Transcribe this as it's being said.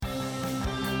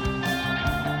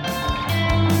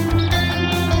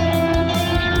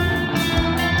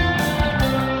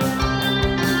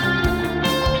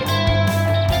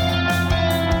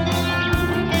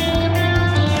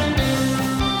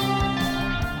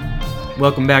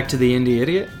Welcome back to the Indie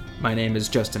Idiot. My name is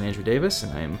Justin Andrew Davis,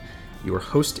 and I am your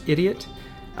host, Idiot.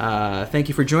 Thank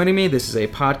you for joining me. This is a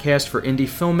podcast for indie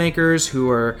filmmakers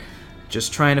who are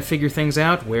just trying to figure things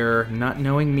out where not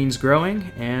knowing means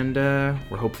growing, and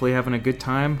we're hopefully having a good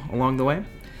time along the way.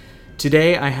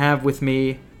 Today I have with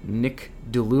me Nick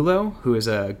DeLulo, who is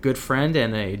a good friend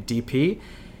and a DP.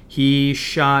 He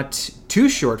shot 2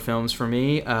 short films for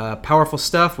me, Powerful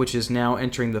Stuff, which is now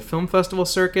entering the film festival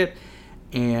circuit,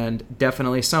 and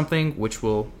Definitely Something, which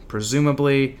will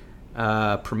presumably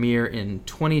premiere in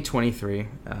 2023.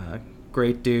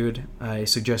 Great dude. I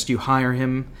suggest you hire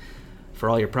him for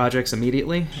all your projects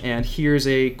immediately. And here's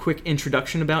a quick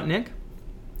introduction about Nick.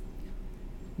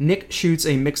 Nick shoots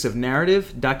a mix of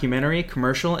narrative, documentary,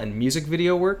 commercial, and music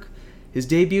video work. His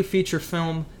debut feature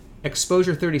film,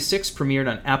 Exposure 36, premiered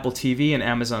on Apple TV and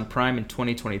Amazon Prime in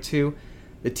 2022.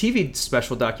 The TV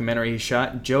special documentary he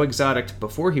shot, Joe Exotic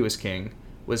Before He Was King,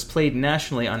 was played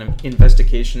nationally on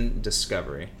Investigation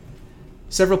Discovery.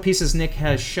 Several pieces Nick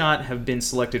has shot have been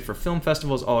selected for film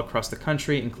festivals all across the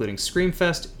country, including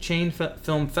Screamfest, Chain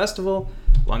Film Festival,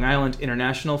 Long Island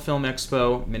International Film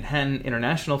Expo, Manhattan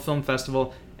International Film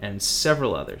Festival, and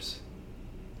several others.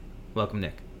 Welcome,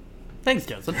 Nick. Thanks,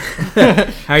 Justin.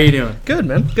 How are you doing? Good,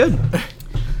 man. Good.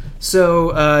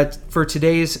 So, for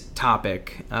today's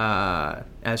topic,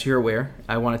 as you're aware,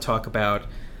 I want to talk about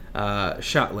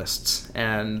shot lists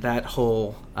and that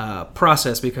whole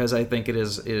process, because I think it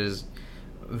is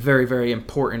very, very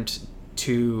important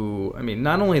to,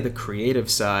 not only the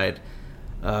creative side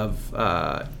of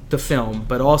the film,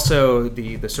 but also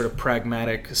the sort of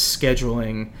pragmatic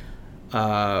scheduling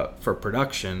for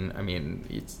production.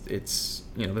 It's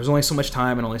there's only so much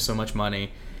time and only so much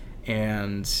money,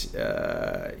 and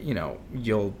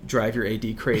you'll drive your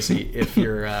AD crazy if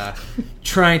you're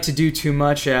trying to do too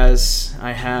much, as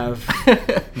I have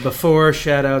before.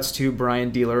 Shout outs to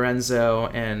Brian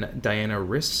DiLorenzo and Diana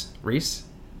Reese.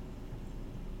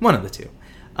 One of the two.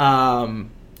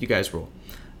 You guys rule.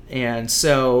 And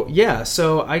so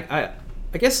I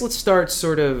guess let's start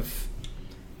sort of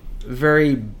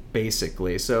very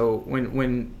basically. So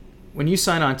when you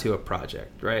sign on to a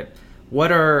project, right? What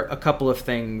are a couple of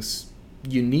things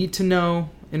you need to know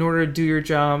in order to do your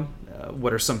job?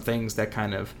 What are some things that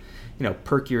kind of,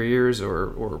 perk your ears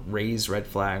or raise red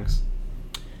flags?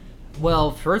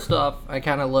 Well, first off, I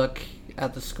kind of look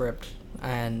at the script,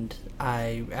 and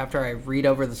after I read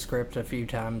over the script a few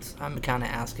times, I'm kind of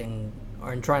asking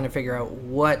or trying to figure out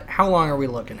how long are we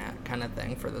looking at, kind of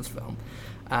thing, for this film.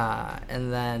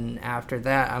 And then after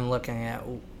that, I'm looking at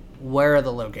where are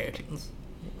the locations.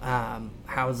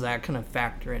 How is that going to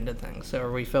factor into things? So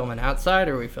are we filming outside?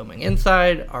 Are we filming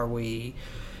inside? Are we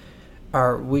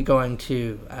traveling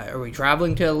to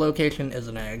a location? Is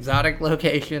it an exotic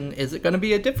location? Is it going to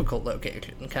be a difficult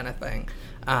location, kind of thing?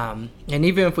 And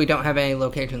even if we don't have any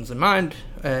locations in mind,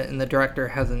 and the director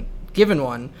hasn't given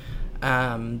one,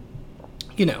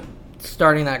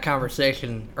 starting that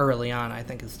conversation early on, I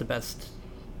think, is the best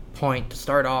point to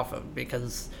start off of,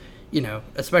 because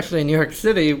especially in New York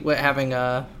City, having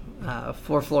a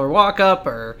 4-floor walk-up,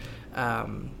 or,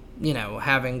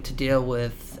 having to deal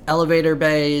with elevator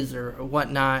bays or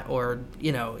whatnot, or,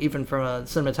 even from a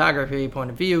cinematography point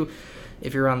of view,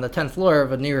 if you're on the 10th floor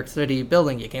of a New York City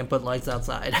building, you can't put lights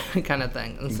outside, kind of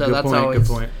thing. And so that's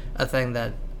always a thing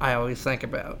that I always think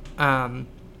about. On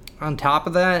top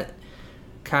of that,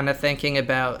 kind of thinking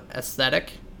about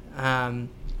aesthetic.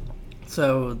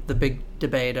 So the big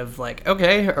debate of what's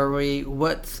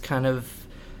kind of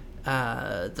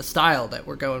the style that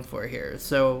we're going for here?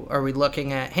 So are we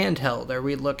looking at handheld? Are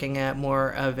we looking at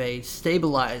more of a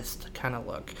stabilized kind of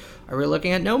look? Are we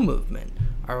looking at no movement?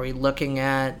 Are we looking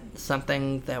at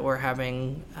something that we're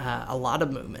having a lot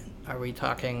of movement? Are we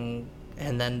talking,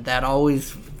 and then that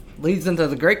always leads into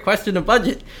the great question of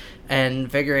budget and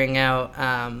figuring out,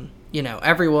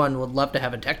 everyone would love to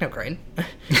have a technocrane.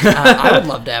 I would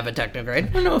love to have a technocrane.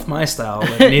 I don't know if my style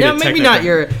would need no, maybe not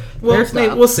your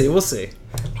style. We'll see.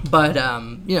 But,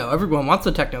 everyone wants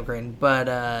a technocrane, but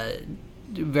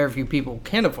very few people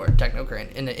can afford a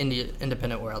technocrane in the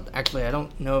independent world. Actually, I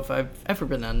don't know if I've ever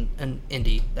been on an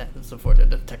indie that has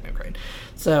afforded a technocrane.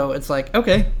 So it's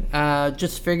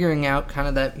just figuring out kind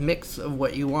of that mix of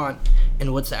what you want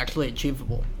and what's actually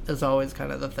achievable is always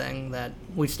kind of the thing that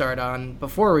we start on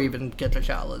before we even get to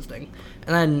shot listing.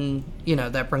 And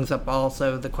then, that brings up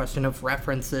also the question of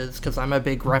references, because I'm a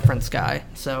big reference guy.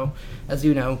 So, as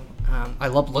you know, I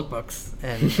love lookbooks,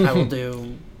 and I will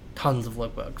do tons of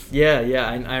lookbooks. Yeah,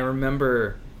 I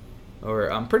remember,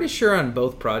 or I'm pretty sure on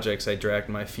both projects I dragged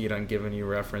my feet on giving you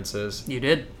references. You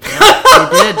did. Yeah,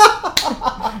 you did.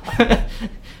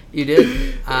 You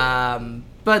did.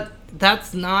 But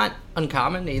that's not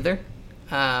uncommon either,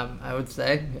 I would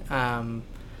say. And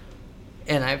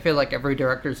I feel like every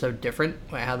director is so different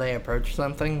with how they approach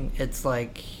something. It's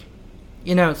like,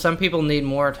 some people need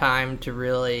more time to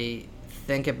really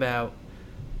think about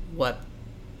what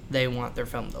they want their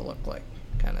film to look like,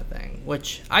 kind of thing,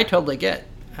 which I totally get,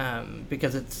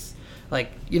 because it's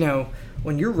like,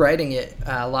 when you're writing it,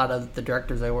 a lot of the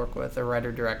directors I work with are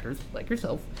writer-directors like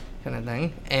yourself, kind of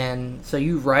thing, and so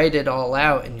you write it all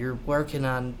out and you're working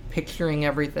on picturing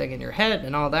everything in your head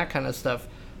and all that kind of stuff,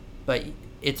 but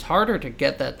it's harder to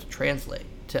get that to translate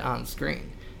to on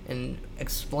screen and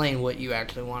explain what you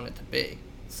actually want it to be.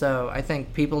 So I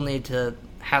think people need to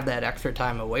have that extra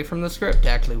time away from the script to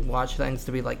actually watch things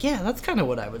to be like, yeah, that's kind of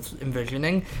what I was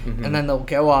envisioning. Mm-hmm. And then they'll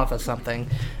go off of something,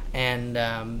 and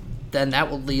then that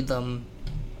will lead them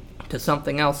to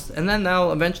something else, and then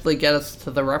they'll eventually get us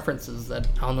to the references that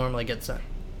I'll normally get sent.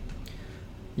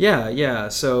 Yeah.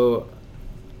 So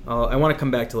I want to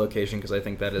come back to location because I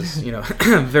think that is,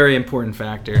 a very important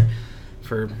factor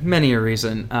for many a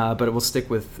reason. But we'll stick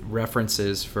with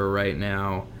references for right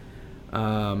now.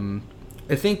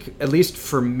 I think, at least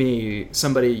for me,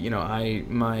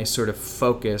 my sort of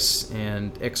focus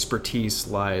and expertise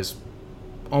lies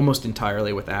almost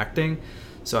entirely with acting.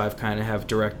 So I've kind of have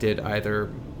directed either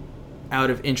out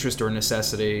of interest or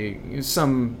necessity.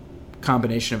 Some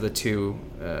combination of the two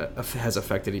has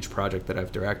affected each project that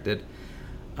I've directed.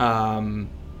 And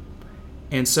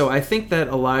so I think that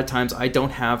a lot of times I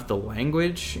don't have the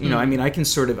language. I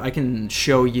can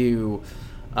show you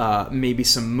maybe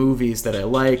some movies that I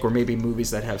like, or maybe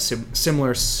movies that have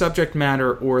similar subject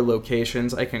matter or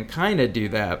locations. I can kind of do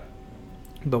that.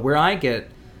 But where I get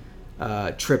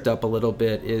tripped up a little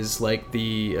bit is like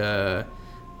the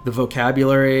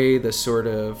vocabulary, the sort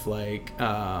of like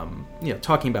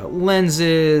talking about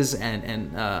lenses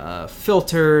and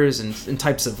filters and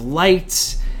types of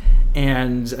lights,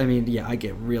 and I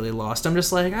get really lost. I'm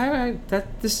just like, all right,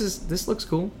 this looks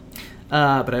cool,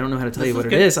 but I don't know how to tell you what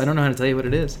it is. I don't know how to tell you what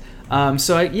it is.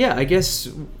 I guess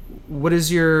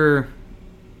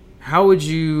how would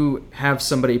you have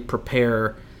somebody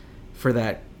prepare for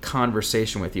that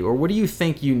conversation with you, or what do you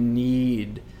think you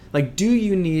need? Like, do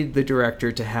you need the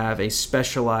director to have a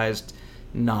specialized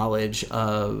knowledge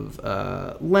of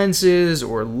lenses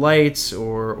or lights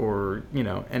or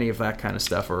any of that kind of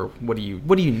stuff, or what do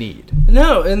you need?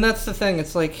 No, and that's the thing.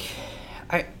 It's like,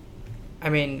 I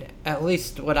mean, at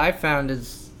least what I've found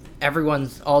is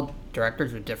all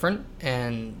directors are different,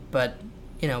 but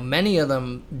many of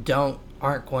them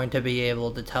aren't going to be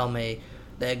able to tell me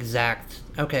the exact,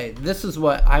 okay, this is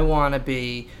what I want to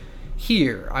be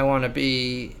here. I want to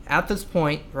be at this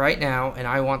point right now, and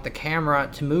I want the camera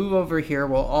to move over here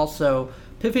while also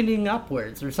pivoting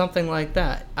upwards or something like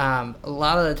that. A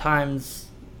lot of the times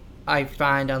I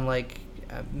find on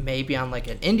maybe on an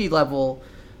indie level,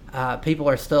 people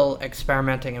are still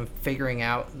experimenting and figuring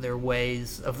out their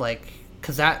ways of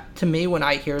because that, to me, when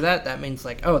I hear that, that means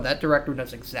that director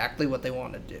knows exactly what they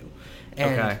want to do.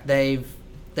 And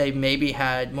they've maybe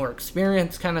had more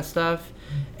experience kind of stuff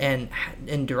and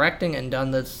in directing and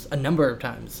done this a number of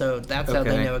times. So that's how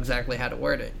they know exactly how to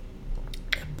word it.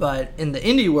 But in the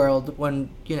indie world, when,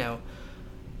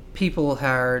 people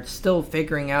are still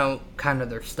figuring out kind of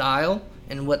their style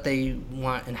and what they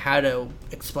want and how to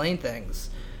explain things,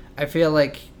 I feel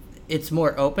like it's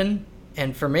more open.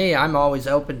 And for me, I'm always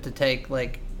open to take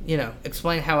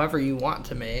explain however you want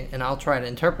to me, and I'll try to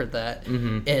interpret that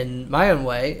in my own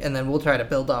way, and then we'll try to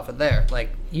build off of there.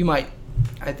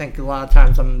 I think a lot of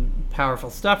times on powerful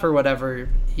stuff or whatever,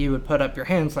 you would put up your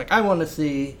hands I want to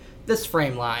see this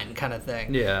frame line kind of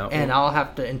thing. Yeah. And I'll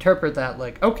have to interpret that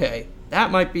okay, that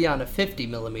might be on a 50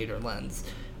 millimeter lens.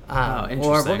 Or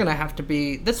we're going to have to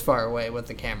be this far away with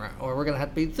the camera, or we're going to have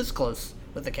to be this close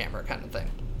with the camera kind of thing.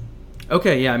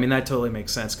 Okay, yeah, that totally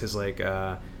makes sense, because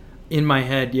in my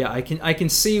head, yeah, I can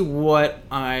see what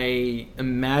I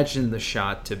imagine the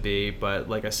shot to be, but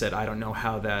like I said, I don't know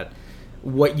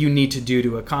what you need to do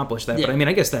to accomplish that. Yeah. But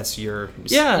I guess that's your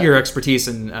expertise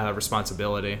and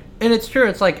responsibility. And it's true.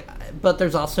 It's but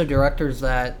there's also directors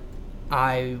that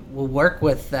I will work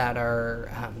with that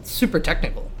are super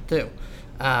technical too,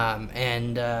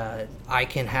 and I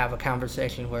can have a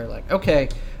conversation where okay.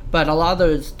 But a lot of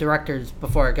those directors,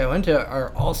 before I go into it,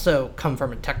 are also come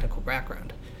from a technical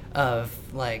background. Of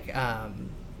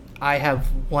I have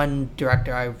one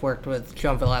director I've worked with,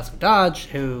 Jean Velasco Dodge,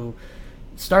 who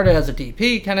started as a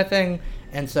DP kind of thing,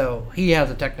 and so he has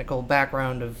a technical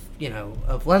background of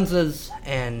lenses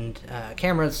and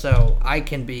cameras, so I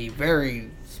can be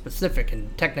very specific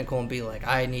and technical and be like,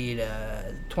 I need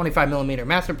a 25 millimeter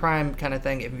Master Prime kind of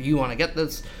thing. If you want to get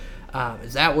this,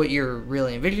 is that what you're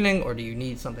really envisioning, or do you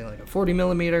need something like a 40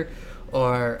 millimeter,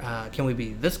 or can we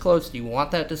be this close? Do you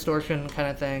want that distortion kind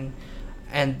of thing?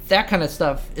 And that kind of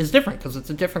stuff is different because it's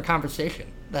a different conversation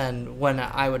than when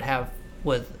I would have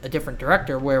with a different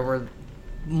director, where we're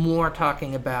more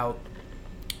talking about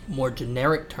more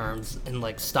generic terms and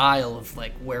like style of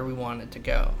like where we want it to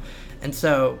go. And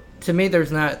so to me,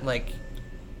 there's not like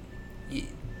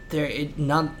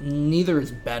neither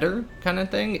is better kind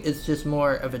of thing. It's just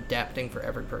more of adapting for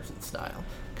every person's style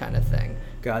kind of thing.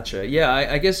 Gotcha. Yeah,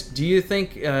 I guess, do you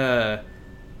think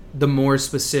the more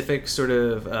specific sort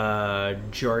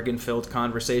of jargon-filled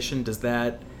conversation, does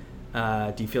that,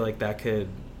 do you feel like that could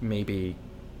maybe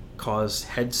cause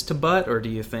heads to butt, or do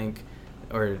you think,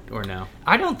 or no?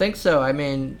 I don't think so. I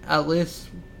mean, at least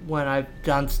when I've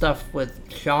done stuff with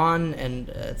Sean and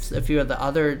a few of the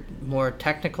other more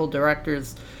technical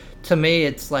directors, to me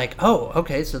it's like, oh,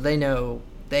 okay, so they know,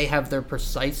 they have their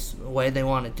precise way they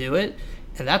want to do it,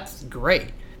 and that's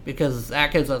great, because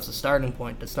that gives us a starting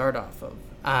point to start off of.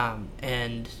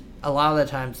 And a lot of the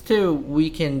times, too, we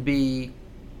can be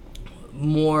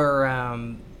more,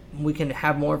 we can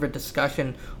have more of a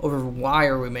discussion over why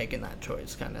are we making that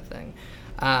choice kind of thing,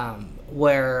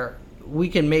 where we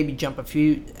can maybe jump a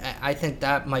few. I think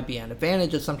that might be an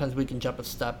advantage, is sometimes we can jump a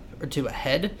step or two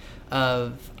ahead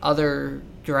of other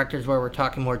directors where we're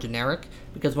talking more generic,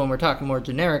 because when we're talking more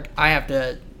generic, I have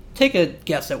to take a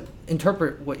guess at,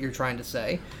 interpret what you're trying to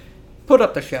say, put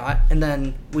up the shot, and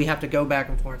then we have to go back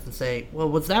and forth and say, well,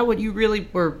 was that what you really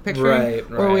were picturing?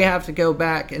 Right. Or we have to go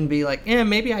back and be like,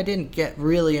 maybe I didn't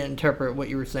really interpret what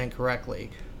you were saying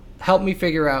correctly. Help me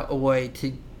figure out a way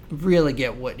to really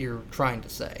get what you're trying to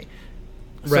say.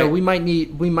 So right. we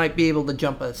might be able to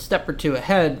jump a step or two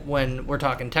ahead when we're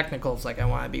talking technicals, like I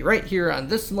want to be right here on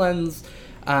this lens,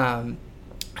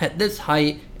 at this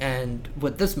height, and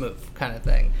with this move kind of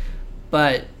thing.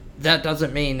 But that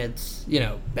doesn't mean it's,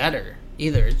 better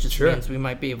either. It just means we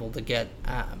might be able to get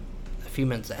a few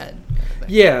minutes ahead. Kind of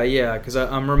Yeah, because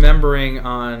I'm remembering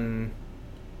on,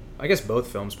 I guess, both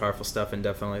films, Powerful Stuff and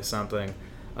Definitely Something,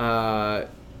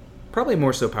 probably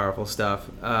more so Powerful Stuff,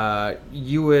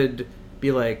 you would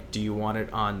be like, do you want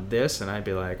it on this? And I'd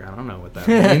be like, I don't know what that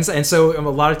means. And so a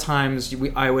lot of times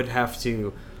I would have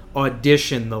to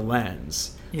audition the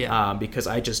lens. Yeah. Because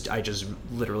I just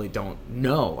literally don't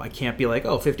know. I can't be like,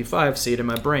 55, see it in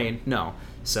my brain. No.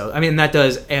 So, I mean, that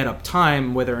does add up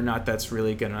time. Whether or not that's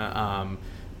really going to,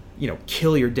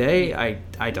 kill your day,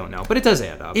 I don't know. But it does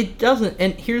add up. It doesn't.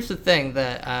 And here's the thing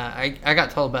that I got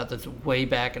told about this way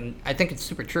back, and I think it's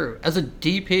super true. As a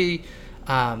DP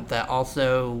that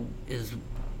also is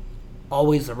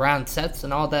always around sets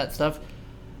and all that stuff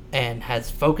and has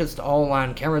focused all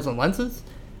on cameras and lenses,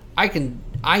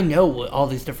 I know what all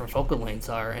these different focal lengths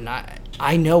are, and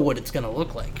I know what it's going to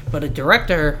look like. But a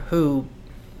director who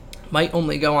might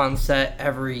only go on set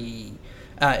every,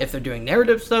 if they're doing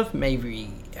narrative stuff, maybe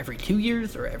every 2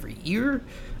 years or every year,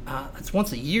 that's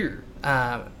once a year.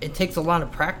 It takes a lot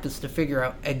of practice to figure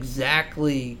out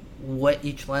exactly what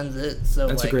each lens is. So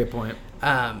that's a great point.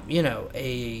 And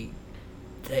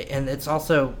it's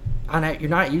also, you're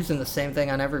not using the same thing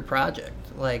on every project.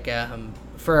 Like,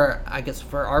 for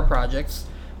our projects,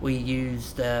 we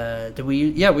used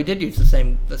we did use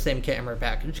the same camera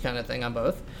package kind of thing on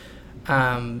both,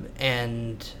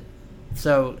 and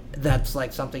so that's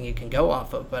like something you can go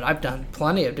off of. But I've done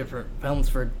plenty of different films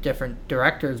for different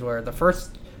directors where the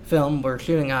first film we're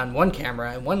shooting on one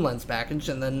camera and one lens package,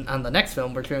 and then on the next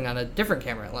film we're shooting on a different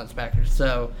camera and lens package,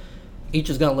 so each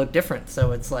is going to look different.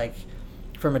 So it's like,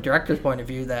 from a director's point of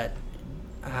view that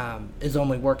is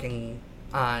only working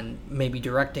on maybe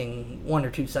directing 1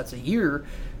 or 2 sets a year,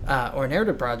 or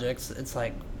narrative projects, it's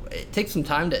like it takes some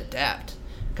time to adapt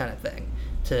kind of thing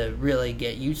to really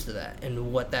get used to that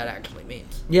and what that actually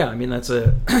means. Yeah, I mean, that's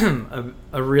a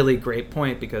really great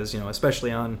point, because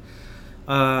especially on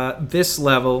this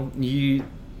level,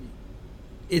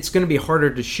 it's going to be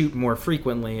harder to shoot more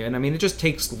frequently, and I mean, it just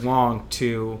takes long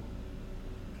to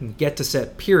get to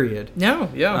set, period.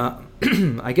 Yeah.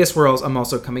 I guess I'm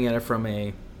also coming at it from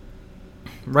a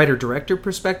writer-director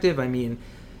perspective. I mean,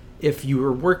 if you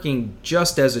were working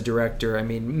just as a director, I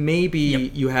mean, maybe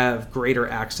you have greater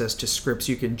access to scripts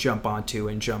you can jump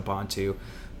onto.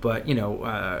 But,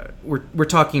 we're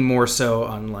talking more so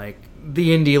on, like, the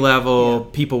indie level. Yeah.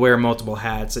 People wear multiple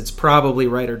hats. It's probably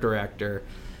writer-director.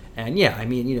 And, yeah, I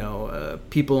mean,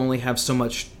 people only have so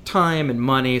much time and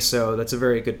money, so that's a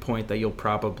very good point that you'll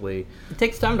probably... It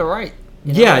takes time to write.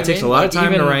 You know Yeah, what it I takes mean? a lot of Like,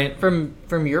 time to even write.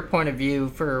 From your point of view,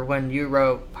 for when you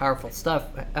wrote Powerful Stuff,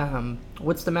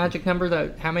 what's the magic number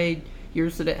that? How many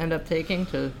years did it end up taking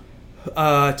to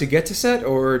To get to set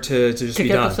or to just to be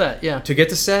get done? the set? Yeah. To get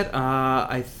to set,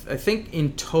 I think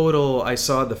in total I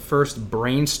saw the first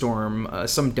brainstorm,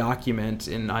 some document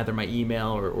in either my email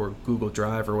or Google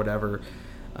Drive or whatever.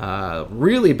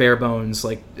 Really bare bones,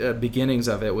 like beginnings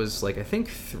of it was like I think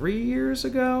 3 years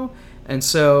ago, and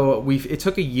so it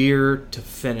took a year to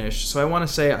finish. So I want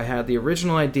to say I had the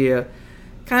original idea,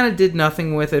 kind of did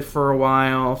nothing with it for a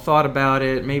while, thought about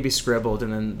it, maybe scribbled,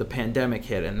 and then the pandemic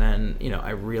hit, and then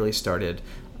I really started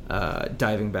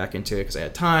diving back into it because I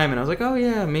had time, and I was like, oh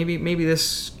yeah, maybe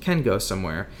this can go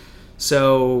somewhere.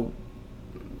 So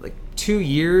like 2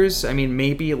 years, I mean,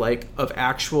 maybe like of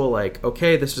actual like,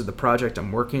 okay, this is the project,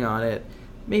 I'm working on it,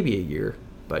 maybe a year.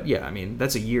 But yeah, I mean,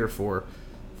 that's a year for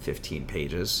 15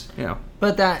 pages,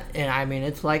 But and I mean,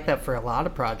 it's like that for a lot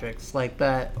of projects, like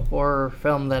that horror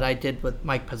film that I did with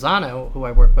Mike Pisano, who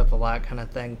I work with a lot, kind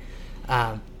of thing.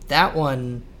 That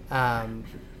one,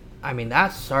 I mean,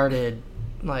 that started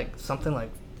like something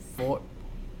like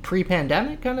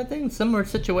pre-pandemic kind of thing, similar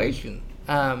situation.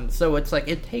 So it's like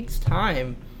it takes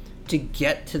time to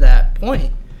get to that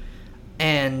point,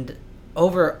 and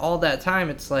over all that time,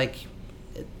 it's like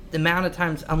the amount of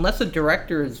times, unless a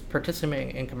director is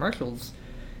participating in commercials,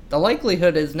 the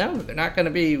likelihood is no, they're not going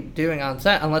to be doing on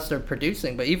set unless they're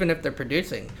producing. But even if they're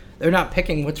producing, they're not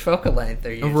picking which focal length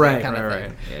they're using, right, kind of right,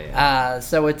 thing. right. Yeah.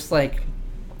 So it's like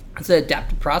it's an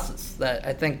adaptive process that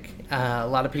I think a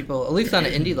lot of people, at least on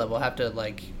an indie level, have to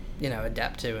like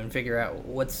adapt to and figure out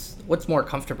what's more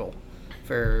comfortable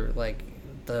for like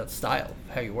the style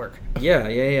of how you work. Yeah.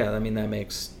 I mean, that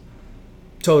makes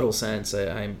total sense.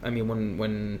 I mean,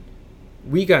 when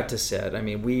we got to set, I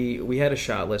mean, we had a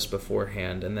shot list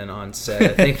beforehand, and then on set,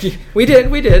 I think we did. I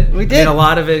mean, a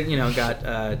lot of it,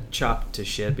 got chopped to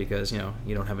shit because you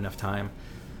don't have enough time.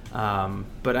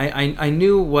 But I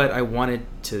knew what I wanted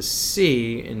to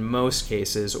see in most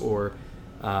cases, or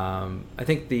I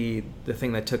think the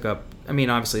thing that took up, I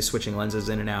mean, obviously switching lenses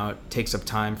in and out takes up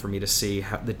time for me to see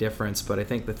the difference, but I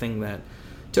think the thing that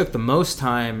took the most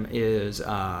time is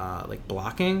like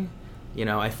blocking.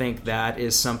 I think that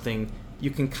is something you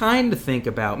can kind of think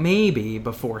about maybe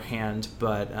beforehand,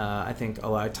 but I think a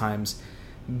lot of times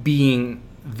being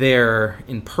there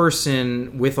in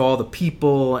person with all the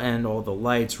people and all the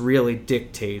lights really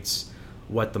dictates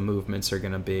what the movements are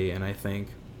going to be. And I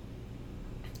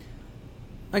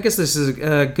guess this is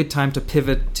a good time to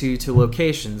pivot to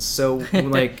locations. So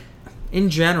like in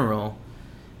general,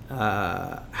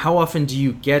 how often do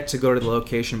you get to go to the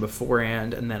location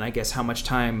beforehand, and then I guess how much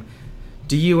time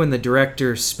do you and the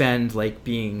director spend like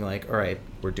being like, all right,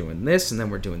 we're doing this, and then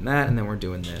we're doing that, and then we're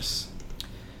doing this?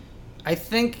 I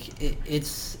think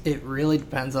it really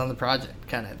depends on the project,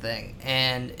 kind of thing,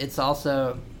 and it's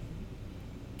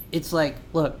like,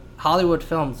 look, Hollywood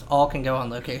films all can go on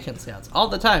location scouts all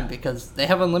the time because they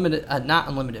have not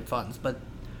unlimited funds, but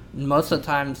most of the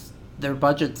times their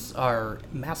budgets are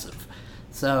massive.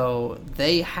 So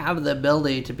they have the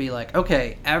ability to be like,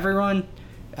 okay, everyone,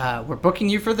 we're booking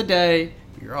you for the day.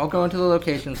 You're all going to the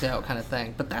location scout kind of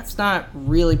thing. But that's not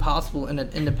really possible in an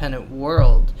independent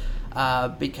world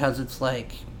because it's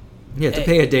like... Yeah, to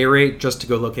pay a day rate just to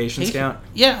go location scout?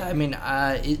 Yeah, I mean,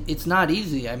 it's not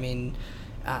easy. I mean,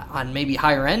 on maybe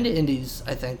higher-end indies,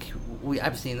 I think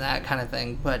I've seen that kind of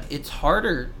thing. But it's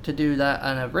harder to do that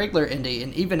on a regular indie.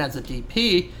 And even as a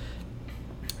DP,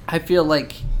 I feel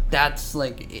like that's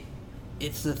like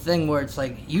it's the thing where it's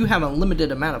like you have a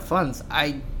limited amount of funds.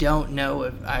 I don't know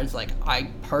if I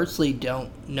personally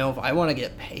don't know if I want to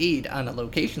get paid on a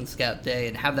location scout day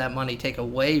and have that money take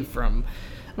away from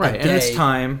right, and it's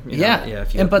time.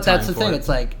 But that's the thing. It's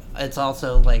like it's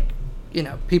also like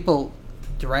people,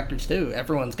 directors too.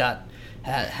 Everyone's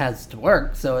has to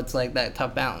work, so it's like that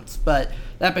tough balance. But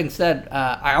that being said,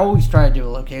 I always try to do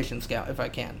a location scout if I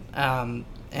can.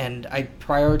 And I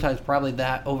prioritize probably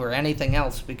that over anything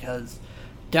else because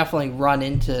definitely run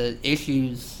into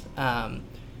issues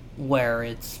where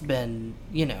it's been,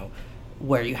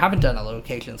 where you haven't done a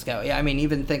location scout. Yeah, I mean,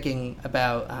 even thinking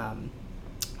about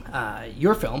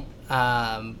your film,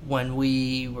 when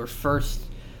we were first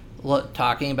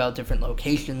talking about different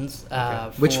locations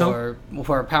Which film?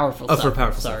 For Powerful Stuff. For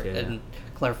Powerful Sorry, Stuff, yeah. didn't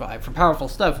clarify. For Powerful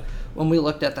Stuff, when we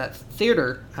looked at that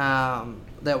theater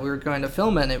that we were going to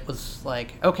film in, it was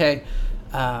like, okay,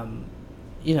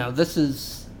 this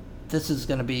is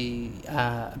going to be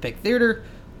a big theater.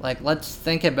 Like, let's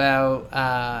think about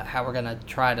how we're going to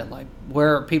try to, like,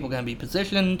 where are people going to be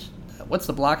positioned? What's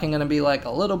the blocking going to be like a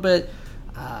little bit?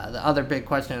 the other big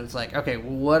question is like, okay,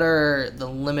 what are the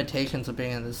limitations of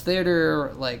being in this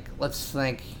theater? Like, let's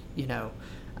think,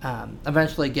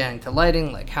 eventually getting to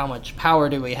lighting, like how much power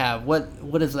do we have? What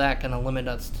is that going to limit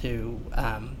us to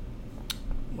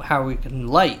how we can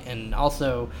light? And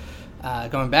also,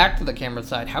 going back to the camera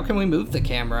side, how can we move the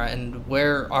camera, and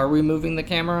where are we moving the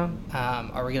camera?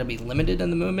 Are we going to be limited in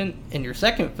the movement? In your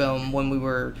second film, when we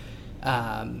were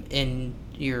in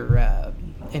your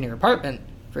apartment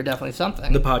for Definitely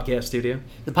Something, The podcast studio.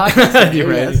 The podcast studio,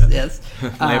 Right. yes.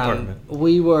 My apartment.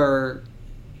 We were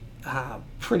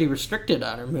pretty restricted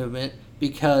on our movement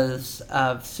because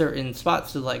of certain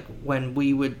spots. So, like, when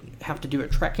we would have to do a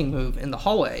trekking move in the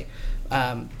hallway,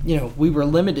 we were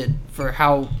limited for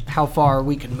how far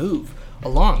we could move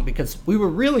along, because we were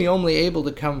really only able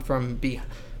to come from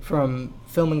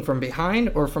filming from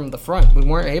behind or from the front. We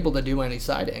weren't able to do any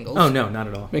side angles. Oh, no, not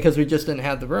at all. Because we just didn't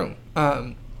have the room.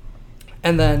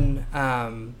 And then,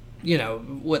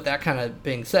 with that kind of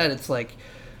being said, it's like,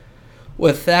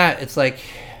 with that, it's like,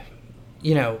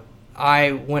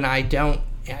 I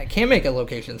can't make a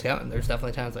location scout, and there's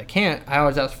definitely times I can't. I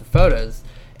always ask for photos,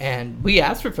 and we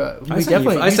asked for photos. You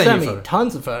sent me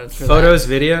tons of photos for photos,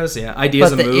 that. Videos, yeah,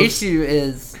 ideas of moves. But the issue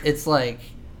is, it's like,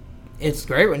 it's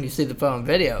great when you see the photo and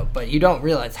video, but you don't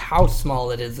realize how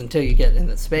small it is until you get in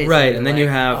the space. Right, and then you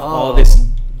have all this,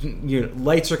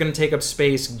 lights are going to take up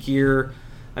space, gear,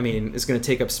 it's going to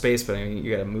take up space, but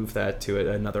you got to move that to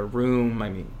another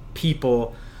room,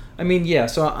 people.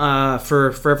 So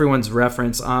for everyone's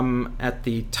reference, I'm at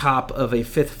the top of a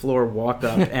 5th floor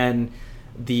walk-up, and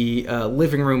the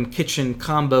living room kitchen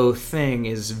combo thing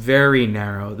is very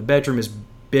narrow. The bedroom is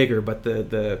bigger, but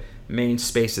the main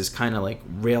space is kind of like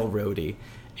railroady,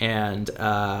 and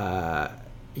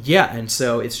and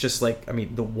so it's just like,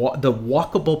 the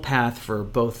walkable path for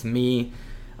both me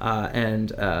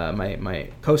and my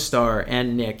co-star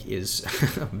and Nick is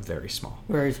very small.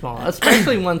 Very small,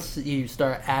 especially once you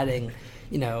start adding,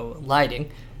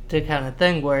 lighting to kind of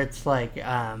thing where it's like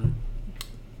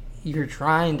you're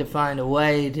trying to find a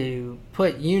way to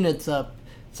put units up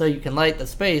so you can light the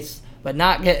space, but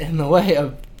not get in the way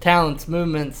of talent's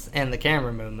movements and the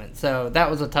camera movement. So that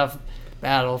was a tough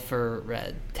battle for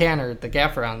Tanner, the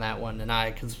gaffer, on that one, and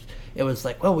I, because it was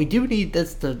like, well, we do need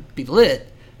this to be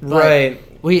lit. Right.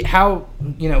 We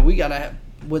gotta have,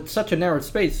 with such a narrow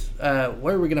space,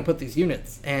 where are we gonna put these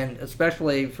units? And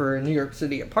especially for a New York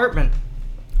City apartment,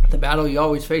 the battle you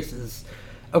always face is,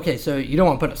 okay, so you don't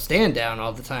want to put a stand down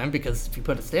all the time, because if you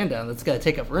put a stand down, that's gonna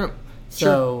take up room.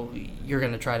 So you're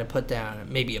gonna try to put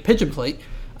down maybe a pigeon plate.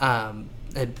 And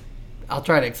I'll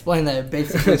try to explain that.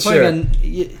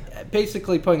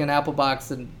 Basically putting an apple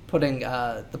box and putting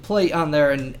the plate on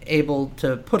there and able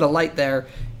to put a light there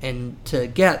and to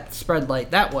get spread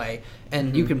light that way.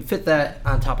 And you can fit that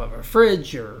on top of a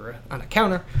fridge or on a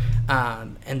counter.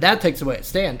 And that takes away a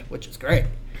stand, which is great.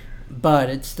 But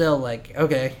it's still like,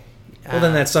 okay. Well,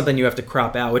 then that's something you have to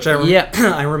crop out, which I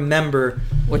remember.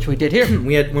 Which we did here.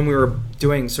 We had, when we were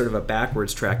doing sort of a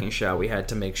backwards tracking shot, we had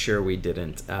to make sure we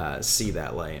didn't see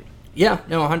that light. Yeah,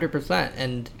 no, 100%.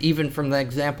 And even from the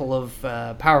example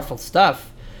of powerful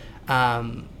stuff,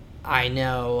 I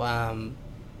know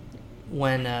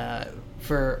when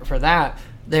for that,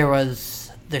 there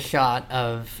was the shot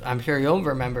of, I'm sure you'll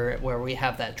remember it, where we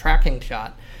have that tracking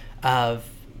shot of,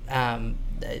 I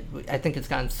think it's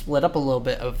gotten split up a little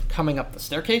bit, of coming up the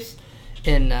staircase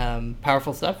in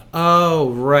Powerful Stuff.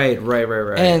 Oh, right.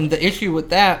 And the issue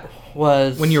with that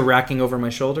was... when you're racking over my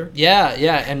shoulder? Yeah,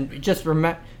 and just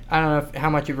I don't know how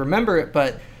much you remember it,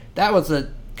 but that was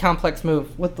a complex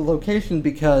move with the location,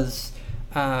 because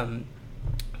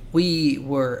we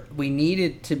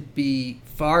needed to be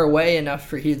far away enough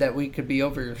for you that we could be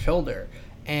over your shoulder,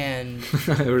 and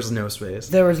there was no space.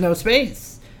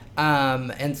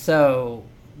 And so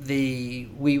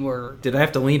we were... Did I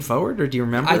have to lean forward, or do you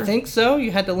remember? I think so.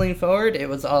 You had to lean forward. It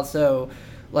was also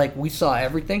like we saw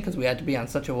everything because we had to be on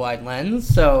such a wide lens.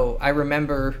 So I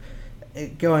remember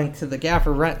going to the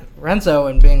gaffer Renzo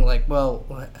and being like, well,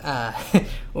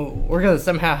 we're going to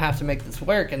somehow have to make this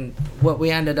work. And what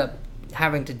we ended up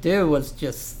having to do was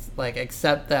just like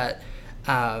accept that,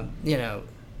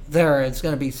 there is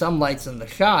going to be some lights in the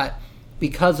shot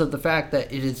because of the fact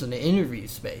that it is an interview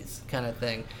space kind of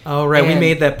thing. Oh, right. And we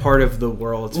made that part of the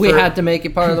world. We had to make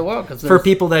it part of the world. For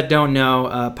people that don't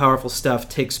know, Powerful Stuff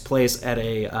takes place at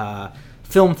a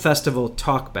film festival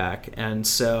talkback. And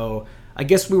so I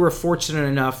guess we were fortunate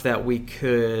enough that we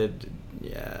could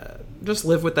just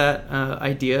live with that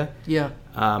idea. Yeah.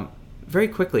 Very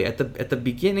quickly, at the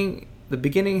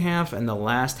beginning half and the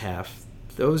last half,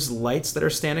 those lights that are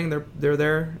standing, they're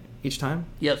there each time?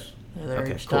 Yes.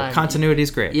 Okay, cool. Continuity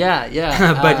is great.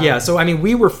 Yeah. But yeah, so I mean,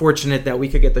 we were fortunate that we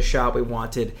could get the shot we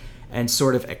wanted and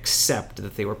sort of accept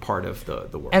that they were part of the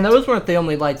world. And those weren't the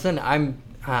only lights in.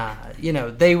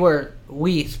 They were.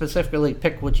 We specifically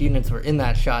picked which units were in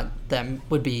that shot that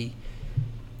would be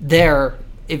there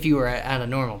if you were at a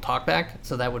normal talkback,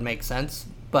 so that would make sense.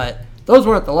 But those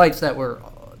weren't the lights that were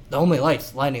the only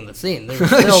lights lighting the scene. There was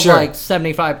still Sure. like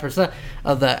 75%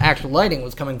 of the actual lighting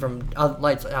was coming from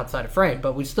lights outside of frame,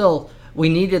 but we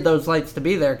needed those lights to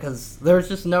be there because there's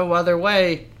just no other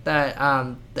way that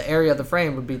the area of the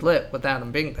frame would be lit without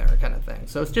them being there, kind of thing.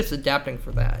 So it's just adapting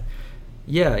for that.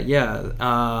 Yeah.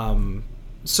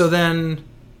 So then,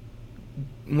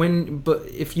 but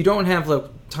if you don't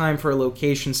have time for a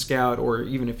location scout, or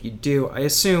even if you do, I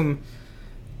assume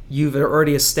you've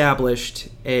already established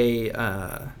a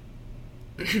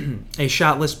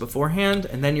shot list beforehand,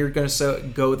 and then you're going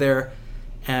to go there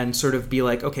and sort of be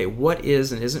like, okay, what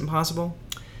is and isn't possible?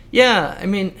 Yeah, I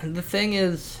mean, the thing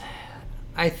is,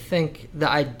 I think the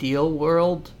ideal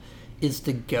world is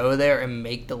to go there and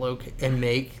make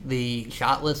the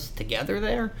shot list together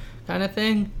there, kind of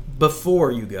thing.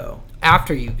 Before you go.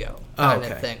 After you go, kind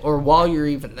okay. of thing, or while you're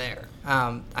even there.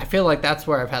 I feel like that's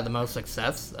where I've had the most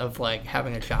success of like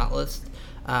having a shot list.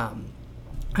 I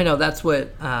know that's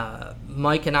what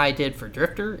Mike and I did for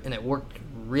Drifter, and it worked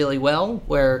really well.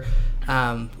 Where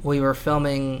we were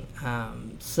filming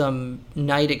some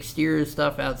night exterior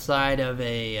stuff outside of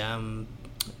in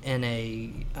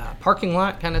a parking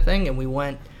lot kind of thing, and we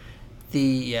went.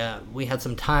 We had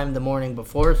some time the morning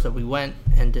before, so we went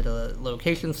and did a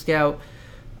location scout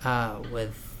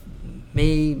with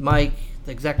me, Mike,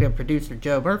 the executive producer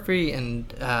Joe Murphy,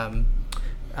 and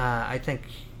I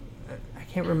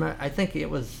can't remember. I think it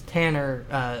was Tanner,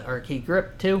 our key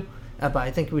grip too, but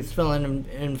I think he was filling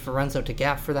in for Renzo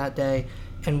Tagaff for that day,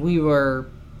 and we were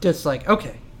just like,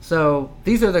 okay, so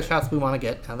these are the shots we want to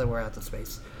get now that we're out of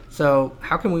space. So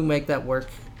how can we make that work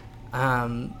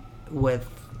with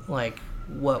like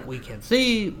what we can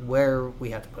see, where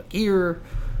we have to put gear.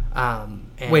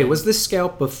 Wait, was this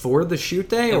scout before the shoot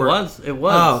day? It was.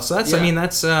 Oh, so that's. Yeah. I mean,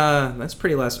 that's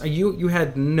pretty last. You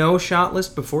had no shot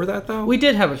list before that though? We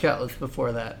did have a shot list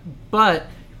before that, but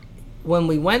when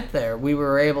we went there, we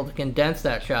were able to condense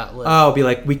that shot list. Oh, be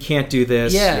like, we can't do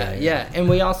this. Yeah. And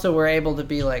we also were able to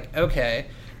be like, okay,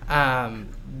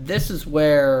 this is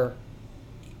where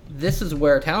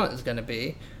talent is going to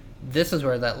be. This is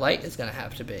where that light is going to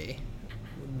have to be.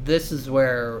 This is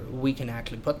where we can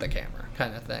actually put the camera,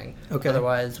 kind of thing. Okay.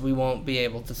 Otherwise, we won't be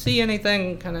able to see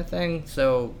anything, kind of thing.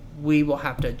 So we will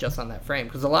have to adjust on that frame.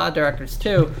 Because a lot of directors,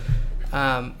 too,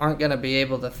 aren't going to be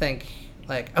able to think,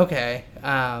 like, okay,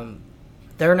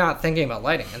 they're not thinking about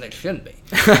lighting, and they shouldn't be.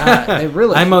 They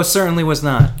really I most certainly was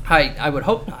not. I would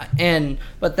hope not.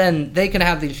 But then they can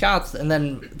have these shots and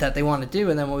then that they want to do,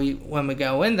 and then when we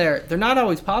go in there, they're not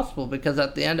always possible because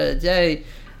at the end of the day,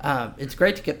 it's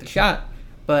great to get the shot,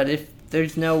 but if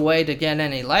there's no way to get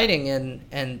any lighting in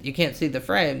and you can't see the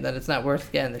frame, then it's not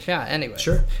worth getting the shot anyway.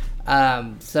 Sure.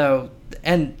 So,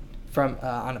 and from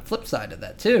on the flip side of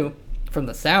that too, from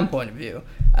the sound point of view,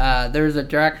 there's a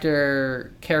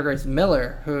director, Cara Grace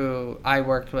Miller, who I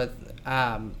worked with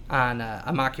on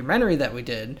a mockumentary that we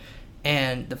did,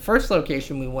 and the first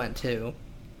location we went to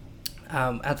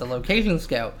at the location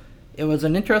scout, it was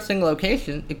an interesting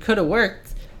location. It could have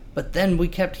worked, but then we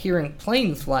kept hearing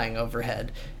planes flying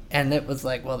overhead, and it was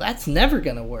like, well, that's never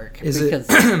going to work.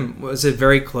 Was it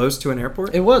very close to an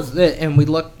airport? It was, and we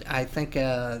looked, I think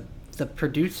the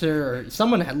producer or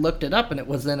someone had looked it up, and it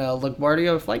was in a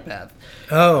LaGuardia flight path.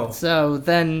 Oh. So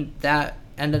then that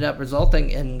ended up resulting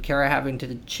in Cara having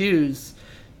to choose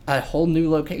a whole new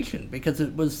location because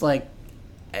it was like,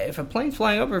 if a plane's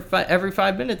flying over every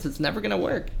 5 minutes, it's never going to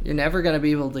work. You're never going to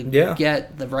be able to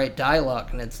get the right dialogue.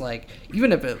 And it's like,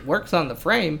 even if it works on the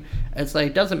frame, it's like,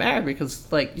 it doesn't matter because,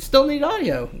 like, you still need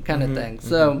audio kind of thing.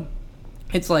 So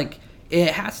it's like,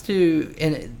 it has to,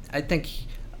 and I think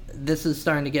this is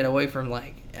starting to get away from,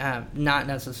 like, not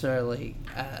necessarily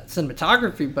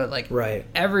cinematography, but, like,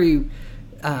 every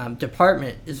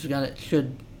department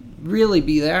should really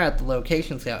be there at the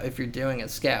location scout if you're doing a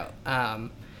scout.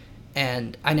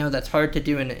 And I know that's hard to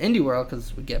do in an indie world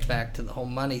because we get back to the whole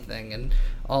money thing and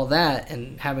all that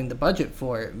and having the budget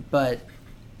for it. But,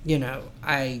 you know,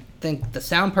 I think the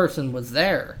sound person was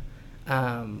there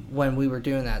when we were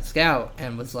doing that scout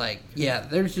and was like, yeah,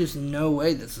 there's just no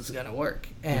way this is going to work.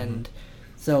 And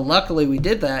so luckily we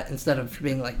did that instead of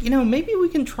being like, you know, maybe we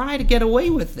can try to get away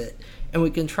with it and we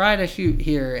can try to shoot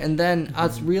here. And then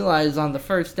us realize on the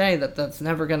first day that that's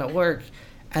never going to work.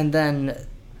 And then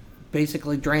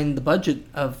basically drained the budget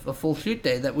of a full shoot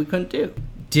day that we couldn't do.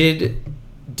 Did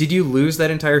you lose that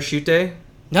entire shoot day?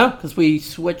 No, because we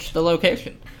switched the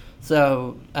location.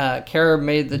 So Kara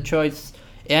made the choice.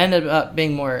 It ended up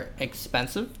being more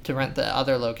expensive to rent the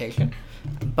other location,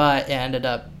 but it ended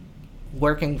up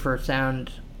working for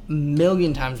sound a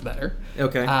million times better.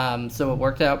 Okay. So it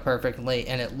worked out perfectly,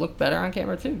 and it looked better on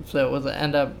camera too. So it was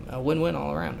end up a win-win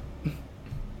all around.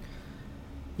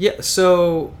 Yeah.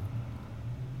 So.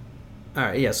 All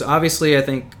right. Yeah. So obviously, I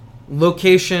think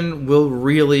location will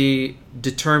really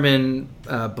determine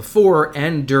before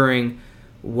and during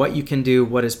what you can do,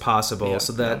 what is possible. Yeah,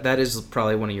 so that is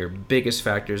probably one of your biggest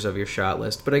factors of your shot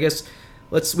list. But I guess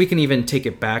we can even take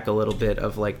it back a little bit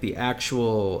of like the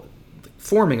actual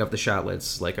forming of the shot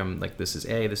lists. Like this is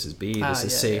A, this is B, this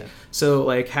is C. Yeah. So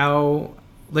like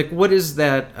what is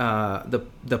that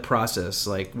the process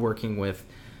like working with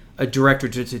a director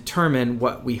to determine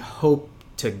what we hope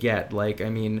to get? Like, I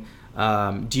mean,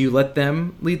 do you let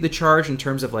them lead the charge in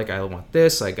terms of like, I want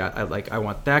this, I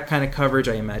want that kind of coverage,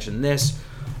 I imagine this,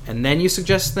 and then you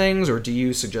suggest things, or do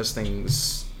you suggest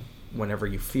things whenever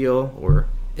you feel? Or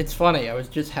it's funny, I was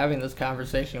just having this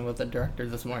conversation with the director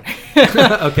this morning.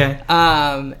 Okay.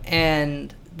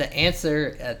 And the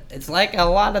answer, it's like a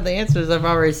lot of the answers I've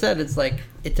already said. It's like,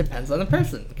 it depends on the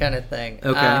person kind of thing.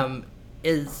 Okay.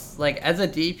 Is like, as a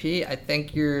DP, I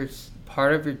think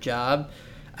part of your job,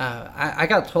 I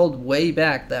got told way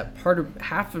back that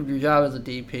half of your job as a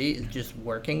DP is just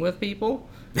working with people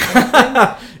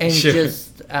and sure.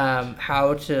 Just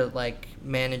how to like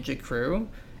manage a crew.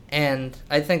 And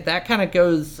I think that kind of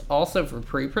goes also for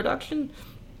pre-production,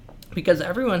 because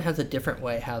everyone has a different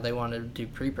way how they want to do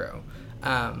pre-pro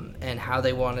and how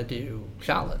they want to do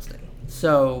shot listing.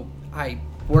 So I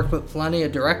worked with plenty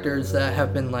of directors that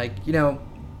have been like,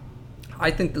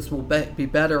 I think this will be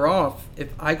better off if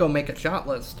I go make a shot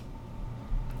list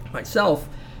myself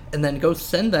and then go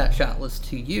send that shot list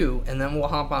to you, and then we'll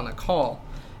hop on a call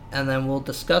and then we'll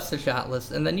discuss the shot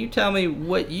list, and then you tell me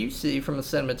what you see from a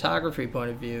cinematography point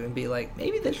of view and be like,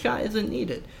 maybe this shot isn't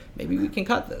needed, maybe we can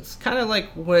cut this. Kind of like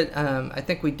what I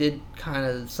think we did kind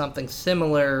of something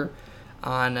similar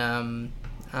on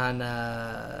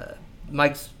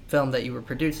Mike's film that you were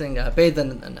producing, Bathed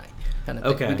in the Night. Kind of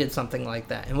thing. Okay. We did something like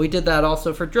that. And we did that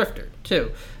also for Drifter,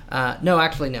 too. No.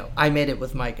 I made it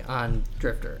with Mike on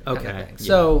Drifter. Okay. Kind of thing. Yeah.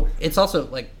 So it's also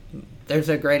like, there's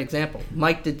a great example.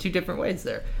 Mike did two different ways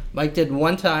there. Mike did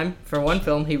one time for one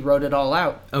film, he wrote it all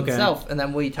out himself, and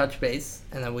then we touched base,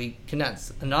 and then we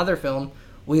condensed. Another film,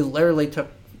 we literally took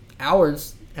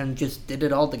hours and just did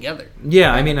it all together.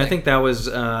 Yeah, I mean, I think that was...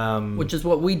 which is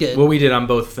what we did. What we did on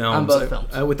both films. On both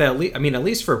films. With that, at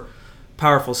least for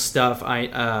Powerful Stuff,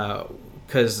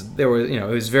 because there was, it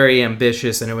was very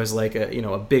ambitious, and it was like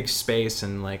a big space,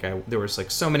 and like there was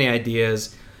like so many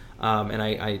ideas, and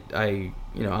I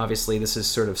obviously this is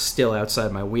sort of still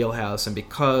outside my wheelhouse, and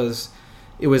because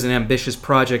it was an ambitious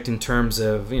project in terms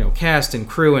of cast and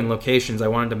crew and locations, I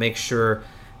wanted to make sure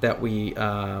that we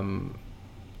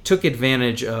took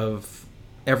advantage of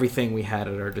everything we had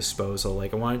at our disposal.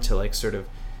 Like I wanted to like sort of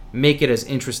make it as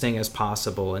interesting as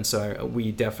possible, and so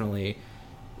we definitely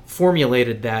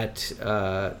formulated that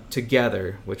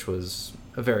together, which was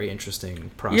a very interesting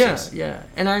process. Yeah.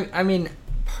 And I mean,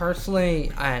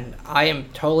 personally, and I am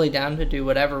totally down to do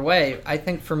whatever way. I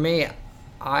think for me,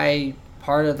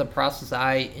 part of the process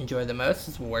I enjoy the most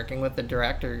is working with the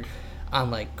director on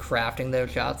like crafting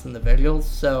those shots and the visuals.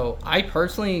 So I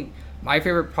personally, my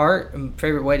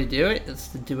favorite way to do it is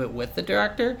to do it with the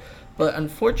director. But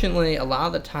unfortunately, a lot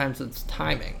of the times it's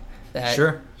timing that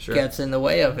sure. gets in the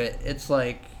way of it. It's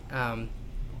like,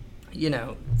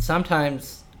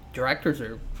 sometimes directors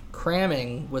are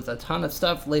cramming with a ton of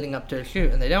stuff leading up to a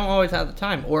shoot, and they don't always have the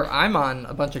time. Or I'm on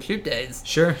a bunch of shoot days.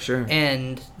 Sure.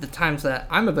 And the times that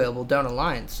I'm available don't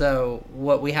align. So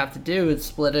what we have to do is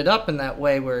split it up in that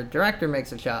way where a director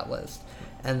makes a shot list,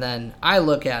 and then I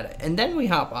look at it, and then we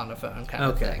hop on the phone kind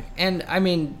of thing. And I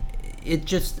mean, it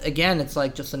just, again, it's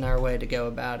like just another way to go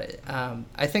about it.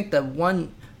 I think that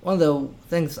one of the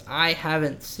things I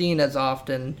haven't seen as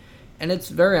often, and it's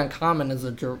very uncommon as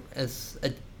a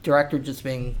director just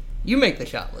being, you make the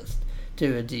shot list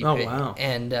to a DP. Oh, wow.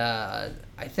 And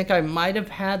I think I might have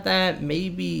had that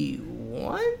maybe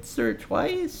once or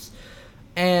twice.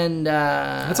 And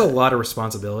that's a lot of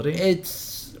responsibility.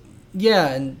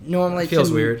 And normally it feels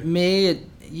to weird. Me,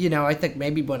 I think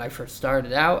maybe when I first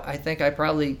started out, I think I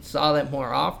probably saw that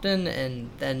more often,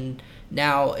 and then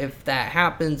now if that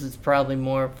happens, it's probably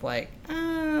more of like,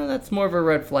 that's more of a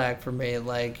red flag for me.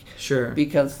 Like, sure.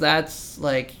 Because that's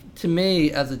like, to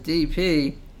me as a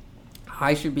DP,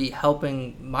 I should be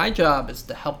helping. My job is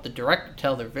to help the director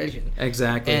tell their vision.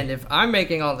 Exactly. And if I'm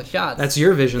making all the shots, that's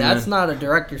your vision. That's then. not a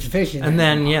director's vision. And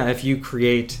anymore. then, if you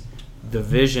create the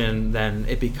vision, then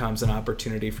it becomes an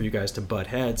opportunity for you guys to butt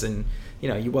heads. And,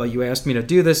 you asked me to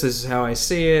do this. This is how I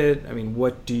see it. I mean,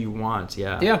 what do you want?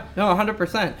 Yeah. Yeah, no,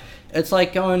 100%. It's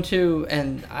like going to,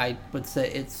 and I would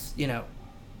say it's,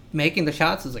 making the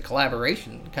shots is a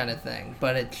collaboration kind of thing,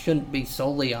 but it shouldn't be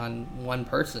solely on one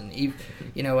person.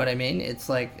 You know what I mean? It's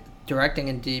like directing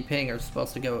and DPing are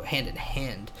supposed to go hand in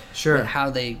hand. Sure. With how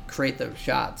they create those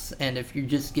shots. And if you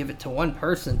just give it to one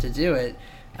person to do it,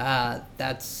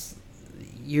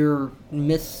 you're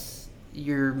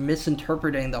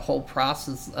misinterpreting the whole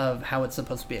process of how it's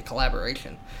supposed to be a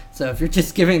collaboration. So if you're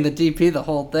just giving the DP the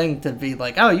whole thing to be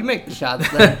like, oh, you make the shots,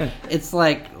 then it's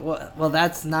like, well,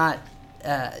 that's not,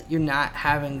 you're not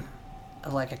having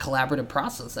like a collaborative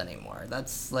process anymore.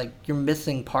 That's like, you're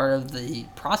missing part of the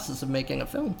process of making a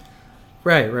film.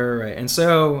 Right. And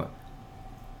so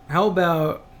how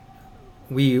about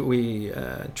we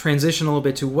transition a little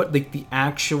bit to what the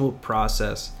actual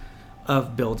process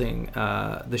of building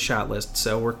the shot list.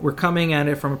 So we're coming at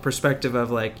it from a perspective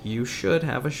of like, you should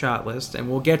have a shot list, and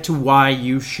we'll get to why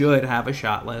you should have a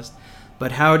shot list.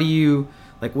 But how do you,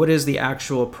 like, what is the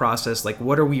actual process? Like,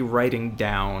 what are we writing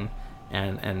down,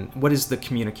 and what is the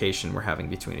communication we're having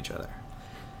between each other?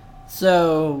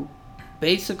 So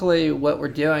basically what we're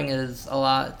doing is a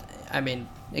lot, I mean,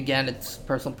 again, it's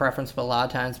personal preference, but a lot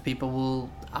of times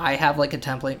I have like a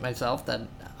template myself that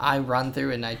I run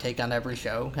through and I take on every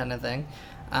show kind of thing.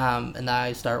 And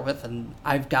I start with, and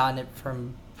I've gotten it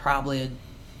from probably a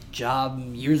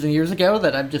job years and years ago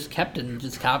that I've just kept and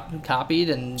just copied,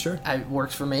 and Sure. It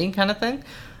works for me kind of thing.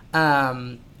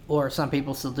 Or some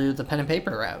people still do the pen and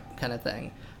paper route kind of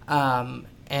thing.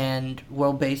 And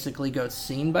we'll basically go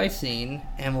scene by scene,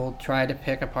 and we'll try to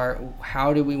pick apart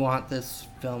how do we want this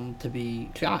film to be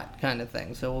shot kind of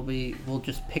thing. So we'll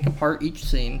just pick apart each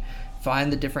scene,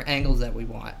 find the different angles that we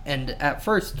want. And at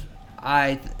first,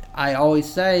 I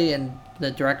always say, and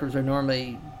the directors are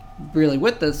normally really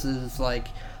with this, is like,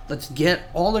 let's get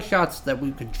all the shots that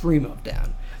we could dream of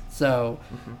down. So,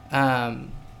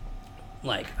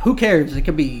 like, who cares? It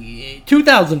could be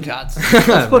 2,000 shots.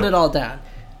 Let's put it all down.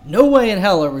 No way in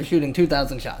hell are we shooting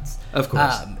 2,000 shots. Of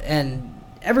course. And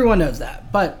everyone knows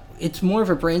that. But it's more of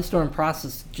a brainstorm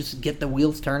process. Just get the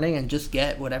wheels turning and just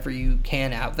get whatever you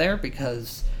can out there,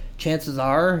 because chances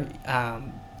are,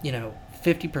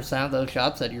 50% of those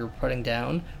shots that you're putting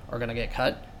down are going to get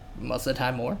cut, most of the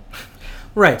time more.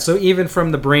 Right. So even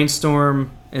from the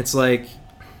brainstorm, it's like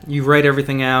you write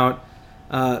everything out.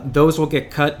 Those will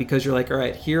get cut because you're like, all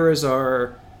right, here's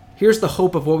the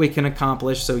hope of what we can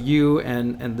accomplish. So you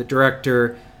and the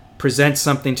director present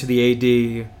something to the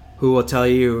AD, who will tell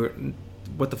you,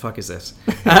 what the fuck is this?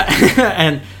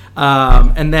 And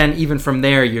then even from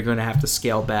there, you're going to have to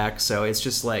scale back. So it's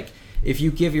just like, if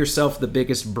you give yourself the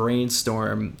biggest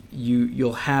brainstorm,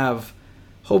 you'll have,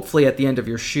 hopefully at the end of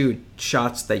your shoot,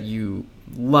 shots that you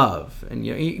love. And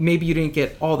maybe you didn't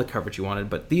get all the coverage you wanted,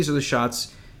 but these are the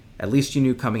shots, at least you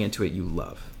knew coming into it, you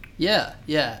love. Yeah,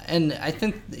 and I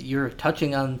think that you're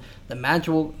touching on the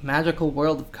magical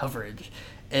world of coverage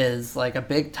is like a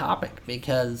big topic,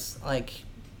 because like,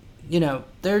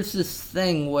 there's this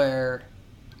thing where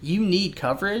you need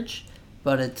coverage,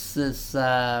 but it's this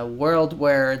world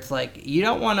where it's like, you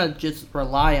don't want to just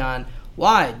rely on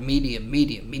wide,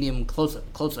 medium, close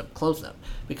up,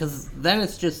 because then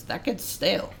it's just, that gets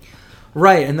stale.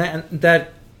 Right, and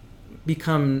that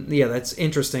that's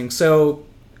interesting. So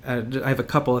I have a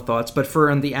couple of thoughts, but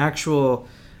for the actual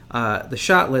the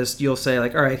shot list, you'll say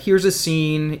like, all right, here's a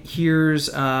scene,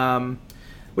 here's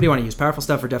what do you want to use, powerful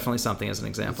stuff or definitely something as an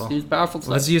example? Let's use powerful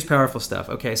stuff. Let's use powerful stuff.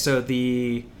 Okay, so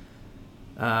the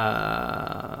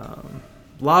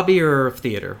lobby or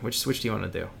theater, which do you want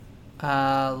to do?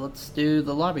 Let's do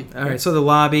the lobby. All right, so the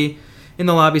lobby. In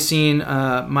the lobby scene,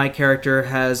 my character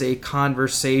has a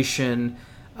conversation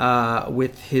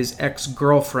with his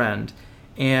ex-girlfriend,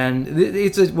 and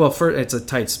it's a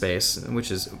tight space,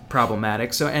 which is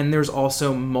problematic. So, and there's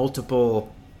also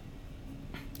multiple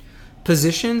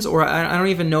positions, or I don't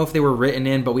even know if they were written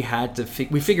in, but we had to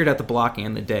we figured out the blocking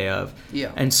on the day of.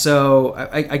 Yeah. And so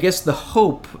I guess the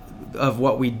hope of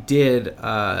what we did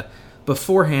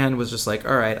beforehand was just like,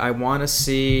 all right, I want to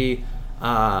see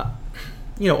a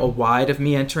wide of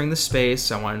me entering the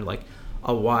space. I wanted like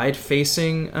a wide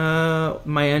facing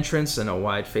my entrance and a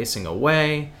wide facing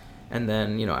away, and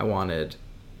then I wanted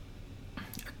a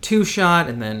two shot,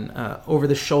 and then over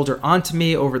the shoulder onto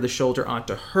me, over the shoulder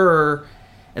onto her,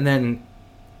 and then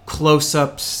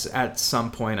close-ups at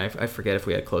some point. I forget if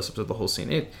we had close-ups of the whole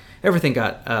scene. everything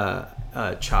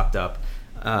got chopped up.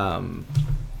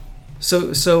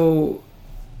 So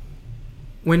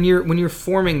when you're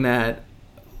forming that,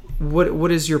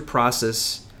 what is your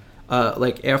process?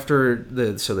 Like after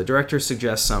the director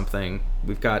suggests something,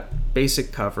 we've got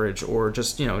basic coverage or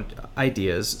just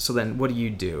ideas. So then, what do you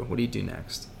do? What do you do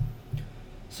next?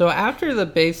 So after the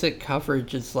basic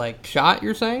coverage is like shot,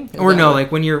 you're saying? Or no,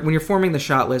 like when you're forming the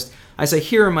shot list, I say,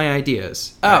 here are my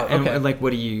ideas. Oh, okay. And like,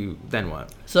 what do you then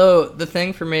what? So the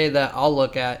thing for me that I'll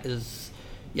look at is,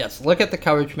 yes, look at the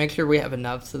coverage, make sure we have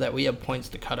enough so that we have points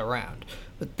to cut around.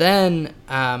 But then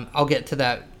I'll get to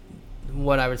that.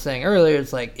 What I was saying earlier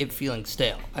is like it feeling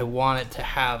stale. I want it to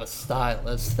have a style,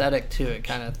 aesthetic to it,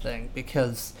 kind of thing,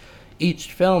 because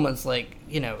each film is like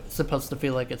supposed to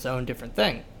feel like its own different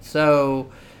thing.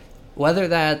 So whether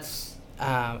that's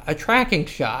a tracking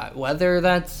shot, whether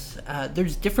that's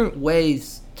there's different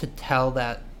ways to tell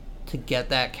that, to get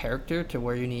that character to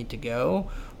where you need to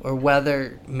go, or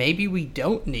whether maybe we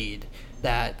don't need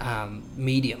that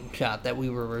medium shot that we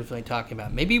were originally talking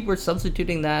about. Maybe we're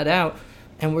substituting that out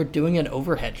and we're doing an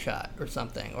overhead shot or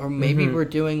something. Or maybe we're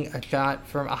doing a shot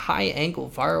from a high angle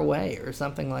far away or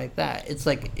something like that. It's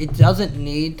like, it doesn't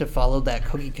need to follow that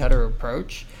cookie cutter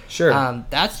approach. Sure.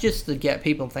 That's just to get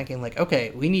people thinking like, okay,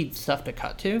 we need stuff to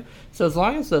cut to. So as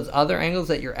long as those other angles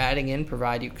that you're adding in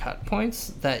provide you cut points,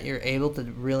 that you're able to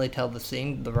really tell the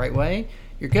scene the right way,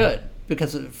 you're good.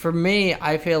 Because for me,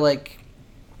 I feel like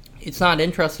it's not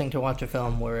interesting to watch a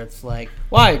film where it's like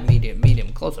wide,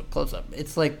 medium, close up.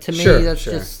 It's like, to me, that's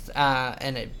just,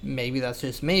 and maybe that's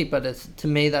just me, but to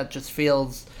me that just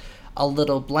feels a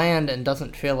little bland and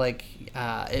doesn't feel like,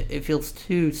 it feels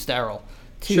too sterile,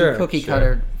 too cookie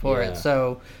cutter for it.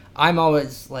 So I'm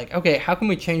always like, okay, how can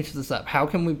we change this up? How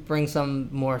can we bring some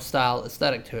more style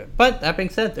aesthetic to it? But that being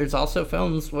said, there's also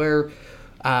films where,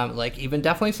 like even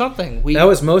Definitely Something. That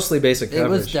was mostly basic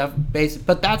coverage. It was basic,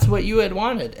 but that's what you had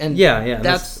wanted, and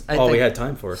that's all we had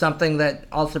time for. Something that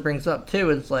also brings up too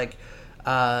is like,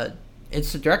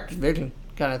 it's the director's vision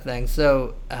kind of thing.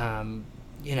 So,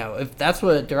 if that's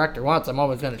what a director wants, I'm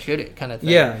always going to shoot it, kind of thing.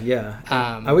 Yeah.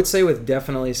 I would say with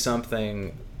Definitely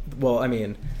Something. Well, I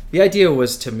mean, the idea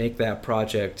was to make that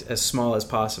project as small as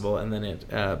possible, and then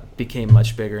it became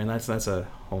much bigger, and that's a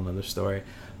whole nother story.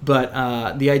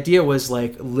 But the idea was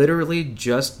like literally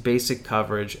just basic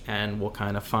coverage, and we'll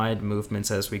kind of find movements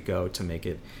as we go to make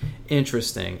it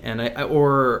interesting. And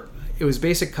or it was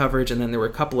basic coverage, and then there were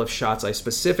a couple of shots I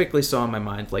specifically saw in my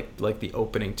mind, like the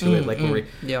opening to it, like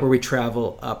where we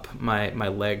travel up my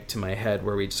leg to my head,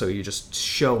 so you just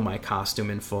show my costume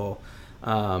in full.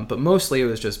 But mostly it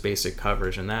was just basic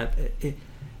coverage, and that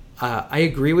I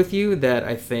agree with you that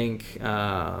I think.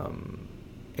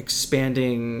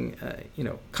 Expanding,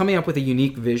 coming up with a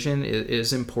unique vision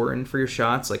is important for your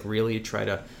shots. Like really try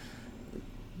to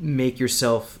make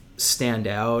yourself stand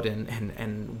out,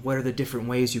 and what are the different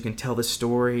ways you can tell the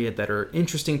story that are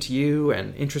interesting to you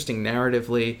and interesting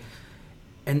narratively.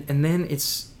 And then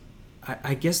it's,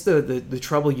 I guess the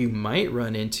trouble you might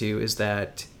run into is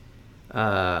that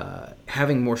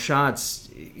having more shots,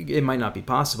 it might not be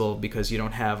possible because you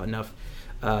don't have enough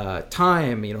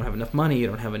time, you don't have enough money, you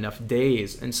don't have enough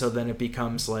days, and so then it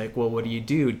becomes like, well, what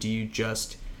do? Do you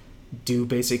just do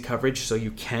basic coverage so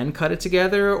you can cut it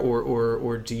together,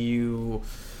 or do you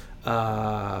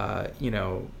try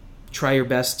your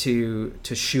best to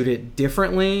shoot it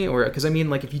differently? Or because I mean,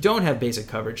 like, if you don't have basic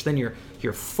coverage, then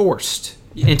you're forced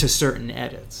into certain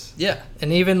edits. Yeah,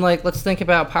 and even like, let's think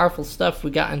about Powerful Stuff.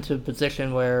 We got into a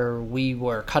position where we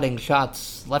were cutting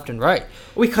shots left and right.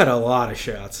 We cut a lot of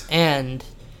shots, and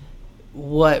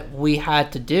what we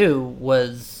had to do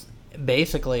was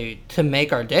basically to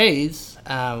make our days.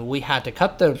 We had to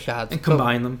cut those shots and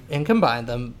combine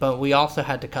them, but we also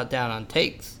had to cut down on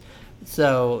takes.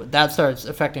 So that starts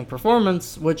affecting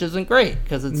performance, which isn't great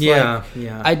because it's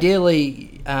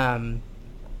ideally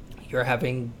you're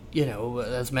having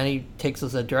as many takes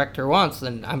as a director wants,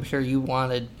 and I'm sure you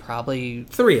wanted probably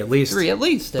three at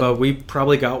least. But we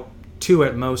probably got 2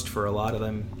 at most for a lot of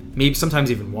them, maybe sometimes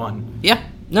even 1. Yeah,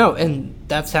 no, and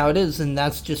that's how it is, and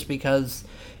that's just because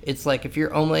it's like if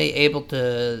you're only able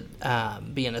to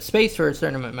be in a space for a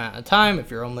certain amount of time, if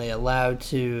you're only allowed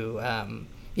to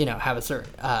have a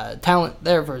certain talent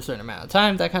there for a certain amount of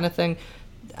time, that kind of thing,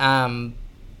 then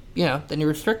you're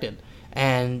restricted.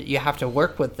 And you have to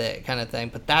work with it, kind of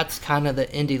thing. But that's kind of the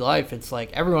indie life. It's like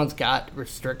everyone's got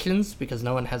restrictions because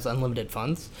no one has unlimited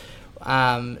funds.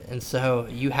 And so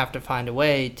you have to find a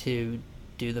way to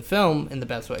do the film in the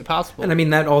best way possible. And I mean,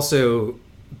 that also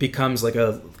becomes like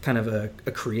a kind of a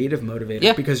creative motivator.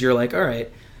 Yeah. Because you're like, all right,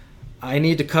 I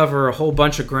need to cover a whole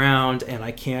bunch of ground and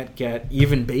I can't get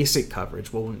even basic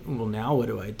coverage. Well, now what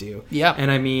do I do? Yeah.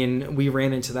 And I mean, we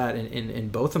ran into that in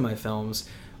both of my films,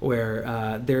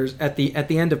 where there's at the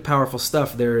end of Powerful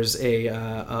Stuff, there's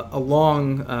a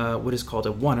long what is called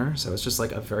a oneer. So it's just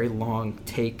like a very long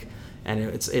take, and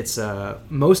it's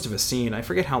most of a scene. I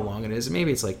forget how long it is.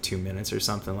 Maybe it's like 2 minutes or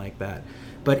something like that.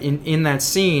 But in that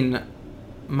scene,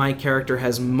 my character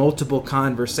has multiple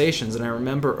conversations, and I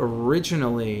remember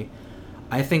originally,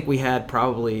 I think we had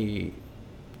probably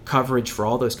coverage for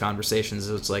all those conversations.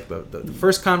 It's like the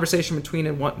first conversation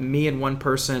between me and one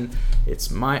person.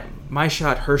 It's my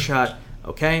shot, her shot,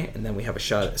 okay, and then we have a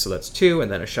shot. So that's 2,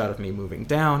 and then a shot of me moving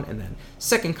down, and then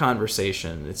second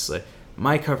conversation. It's like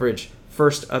my coverage,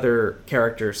 first other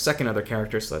character, second other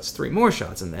character. So that's 3 more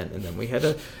shots, and then we had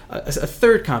a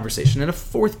third conversation and a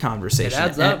fourth conversation. It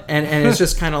adds up, and it's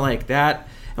just kind of like that.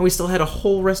 And we still had a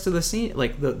whole rest of the scene,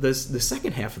 like the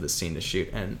second half of the scene to shoot,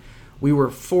 and we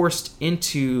were forced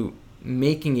into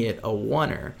making it a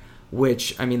oneer,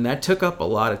 which, I mean, that took up a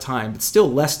lot of time, but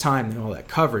still less time than all that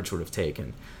coverage would have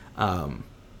taken.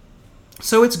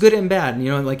 So it's good and bad,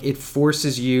 like it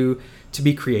forces you to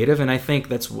be creative, and I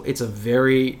think it's a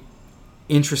very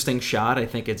interesting shot. I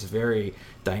think it's very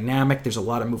dynamic. There's a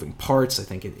lot of moving parts. I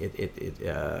think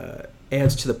it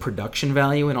adds to the production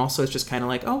value, and also it's just kind of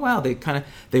like, oh wow,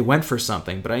 they went for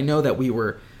something. But I know that we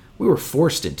were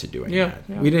forced into doing that.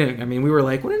 Yeah. We didn't. I mean, we were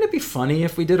like, wouldn't it be funny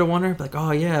if we did a oneer? Like,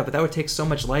 oh yeah, but that would take so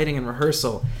much lighting and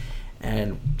rehearsal.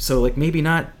 And so, like, maybe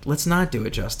not. Let's not do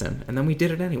it, Justin. And then we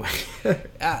did it anyway.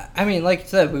 I mean, like you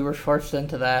said, we were forced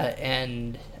into that,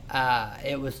 and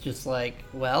it was just like,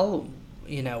 well,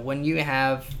 when you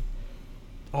have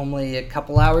only a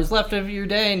couple hours left of your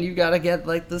day and you got to get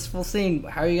like this full scene,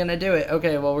 how are you going to do it?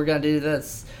 Okay, well, we're going to do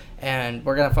this, and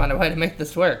we're going to find a way to make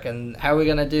this work. And how are we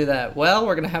going to do that? Well,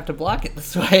 we're going to have to block it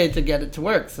this way to get it to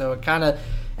work. So it kind of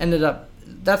ended up,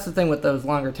 that's the thing with those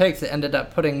longer takes, it ended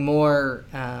up putting more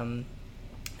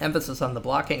emphasis on the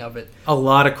blocking of it. A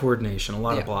lot of coordination, a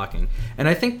lot of blocking. And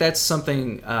I think that's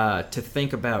something to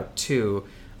think about too.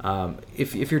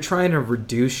 If you're trying to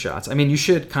reduce shots, I mean, you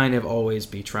should kind of always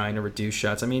be trying to reduce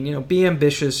shots. I mean, be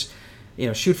ambitious,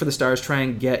 shoot for the stars, try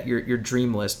and get your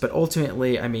dream list. But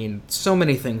ultimately, I mean, so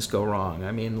many things go wrong.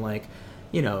 I mean, like,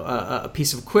 a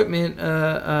piece of equipment,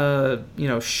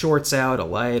 shorts out a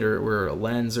light or a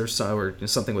lens or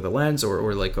something with a lens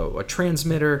or like a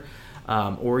transmitter,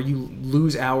 or you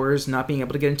lose hours not being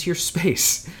able to get into your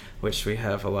space, which we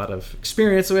have a lot of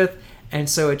experience with. And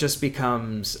so it just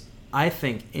becomes, I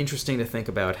think, interesting to think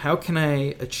about, how can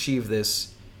I achieve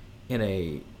this in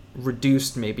a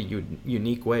reduced, maybe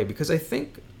unique way? Because I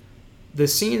think the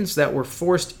scenes that were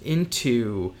forced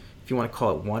into, if you want to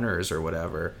call it oneers or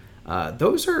whatever,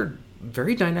 those are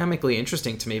very dynamically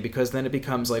interesting to me, because then it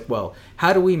becomes like, well,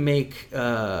 how do we make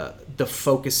the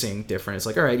focusing different? It's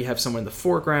like, all right, you have someone in the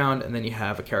foreground, and then you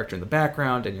have a character in the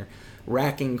background, and you're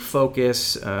racking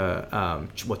focus,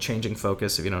 changing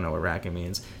focus, if you don't know what racking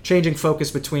means, changing focus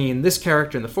between this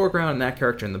character in the foreground and that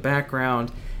character in the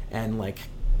background, and like,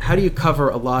 how do you cover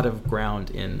a lot of ground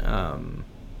in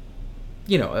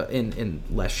in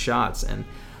less shots? And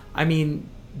I mean,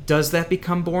 does that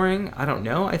become boring? I don't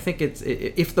know. I think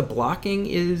if the blocking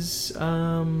is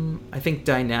I think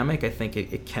dynamic, I think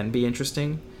it can be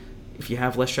interesting. If you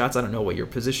have less shots, I don't know what your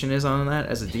position is on that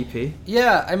as a DP.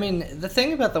 Yeah, I mean, the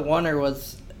thing about the oneer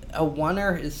was, a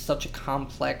oneer is such a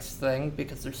complex thing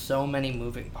because there's so many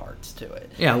moving parts to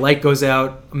it. Yeah, light goes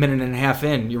out a minute and a half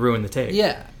in, you ruin the take.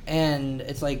 Yeah, and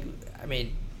it's like, I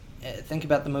mean, think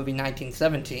about the movie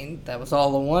 1917. That was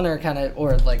all a oneer kind of,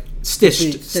 or like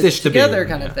stitched together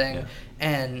kind of thing. Yeah.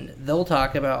 And they'll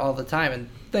talk about all the time and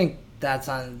think that's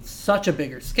on such a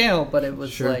bigger scale, but it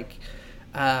was like,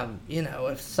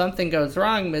 if something goes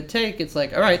wrong mid-take, it's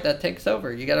like, all right, that take's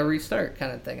over. You got to restart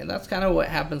kind of thing. And that's kind of what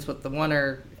happens with the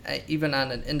oneer, even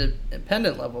on an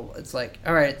independent level. It's like,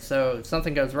 all right, so if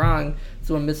something goes wrong,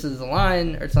 someone misses a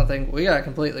line or something, we got to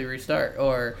completely restart.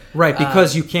 Or right,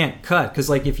 because you can't cut. Because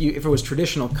like if it was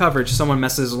traditional coverage, someone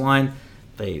messes a line,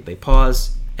 they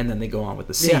pause, and then they go on with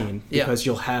the scene, because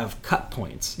you'll have cut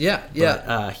points. Yeah,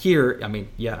 but, here, I mean,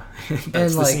 that's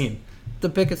and the scene. The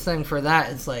biggest thing for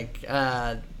that is like,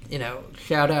 shout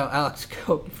out Alex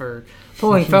Cope for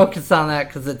pulling focus on that,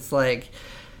 because it's like,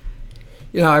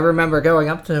 I remember going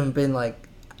up to him and being like,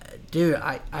 dude,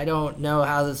 I don't know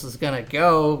how this is going to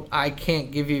go. I can't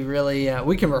give you really,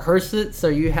 we can rehearse it so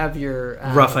you have your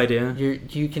rough idea.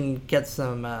 You can get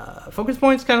some focus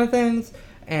points kind of things,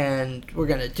 and we're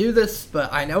going to do this,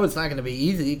 but I know it's not going to be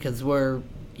easy because we're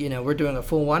doing a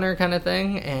full oneer kind of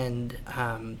thing, and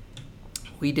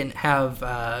we didn't have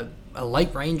a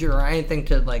light ranger or anything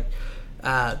to like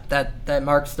that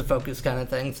marks the focus kind of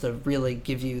things to really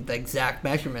give you the exact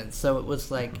measurements. So it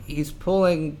was like he's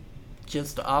pulling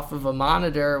just off of a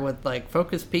monitor with like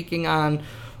focus peaking on,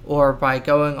 or by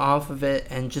going off of it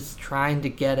and just trying to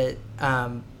get it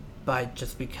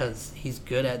because he's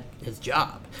good at his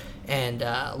job. And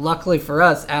luckily for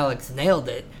us, Alex nailed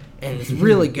it and is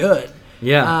really good.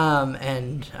 Yeah.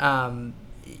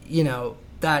 You know,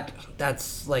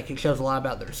 that's like, it shows a lot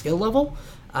about their skill level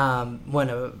when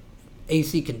a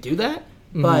AC can do that.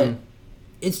 But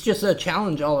it's just a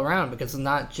challenge all around, because it's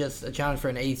not just a challenge for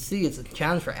an AC, it's a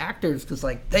challenge for actors, because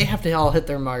like they have to all hit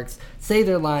their marks, say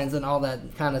their lines and all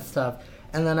that kind of stuff.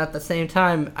 And then at the same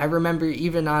time, I remember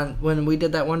even on when we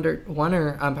did that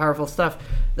Wonder on Powerful Stuff,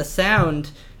 the sound,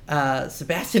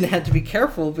 Sebastian had to be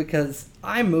careful because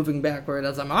I'm moving backward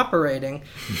as I'm operating,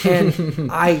 and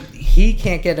he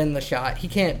can't get in the shot. He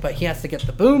can't, but he has to get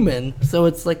the boom in. So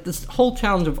it's like this whole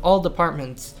challenge of all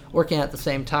departments working at the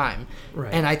same time.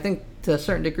 Right. And I think to a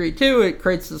certain degree too, it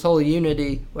creates this whole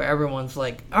unity where everyone's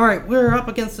like, all right, we're up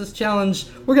against this challenge.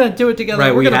 We're going to do it together.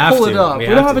 Right, we're going to pull it off. We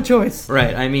don't have to. a choice.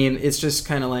 Right. I mean, it's just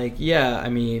kind of like, yeah, I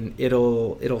mean,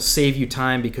 it'll save you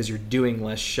time because you're doing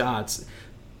less shots.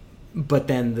 But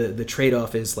then the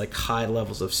trade-off is like high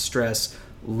levels of stress,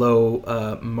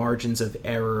 low margins of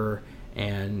error,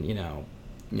 and you know,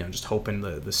 just hoping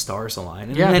the stars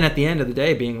align. And then at the end of the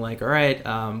day, being like, all right,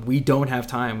 we don't have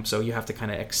time, so you have to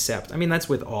kind of accept. I mean, that's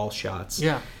with all shots.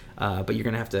 Yeah. But you're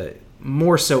gonna have to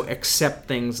more so accept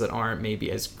things that aren't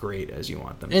maybe as great as you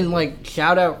want them. And like,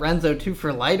 shout out Renzo too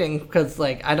for lighting, because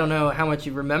like, I don't know how much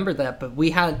you remember that, but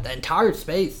we had the entire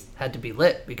space had to be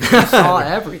lit because we saw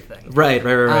everything. Right.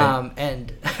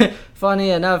 And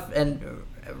funny enough, and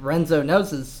Renzo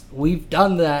knows this, we've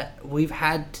done that. We've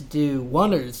had to do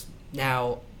wonders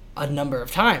now a number of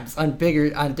times on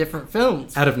different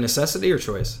films. Out of necessity or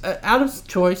choice? Out of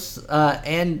choice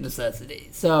and necessity.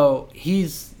 So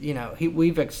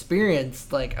we've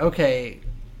experienced like, okay,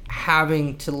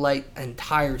 having to light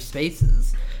entire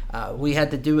spaces. We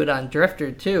had to do it on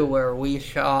Drifter too, where we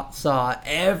saw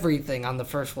everything on the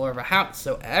first floor of a house,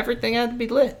 so everything had to be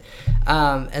lit.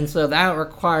 And so that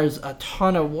requires a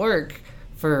ton of work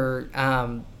for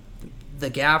the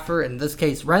gaffer, in this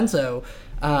case Renzo,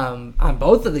 on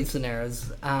both of these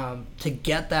scenarios, to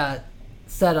get that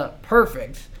set up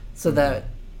perfect so that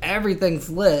everything's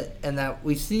lit and that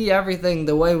we see everything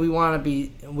the way we want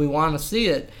to see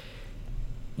it,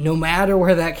 no matter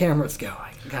where that camera's going.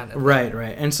 Kind of right.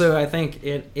 And so I think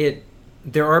it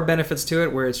there are benefits to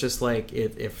it where it's just like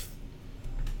if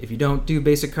you don't do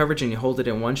basic coverage and you hold it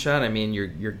in one shot, I mean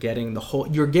you're getting the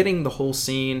whole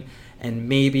scene, and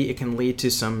maybe it can lead to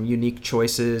some unique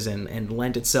choices and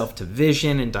lend itself to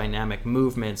vision and dynamic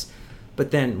movements.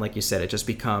 But then, like you said, it just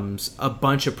becomes a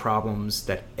bunch of problems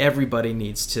that everybody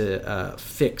needs to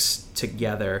fix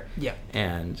together. Yeah.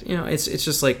 And, it's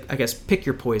just like, I guess, pick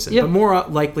your poison. Yep. But more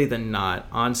likely than not,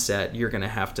 on set, you're going to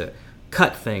have to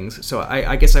cut things. So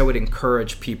I guess I would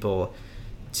encourage people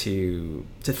to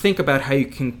think about how you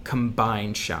can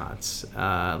combine shots.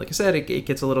 Like I said, it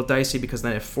gets a little dicey because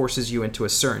then it forces you into a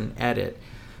certain edit.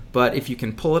 But if you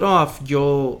can pull it off,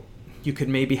 you could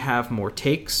maybe have more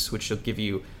takes, which will give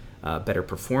you better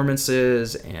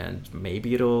performances, and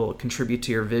maybe it'll contribute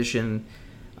to your vision.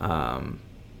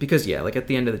 Because like at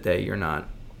the end of the day,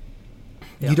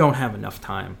 you don't have enough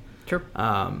time. Sure.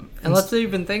 And let's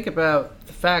even think about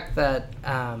the fact that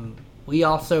we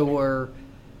also were,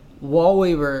 while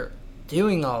we were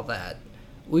doing all that,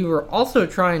 we were also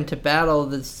trying to battle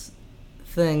this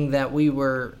thing that we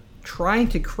were trying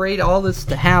to create all this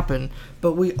to happen,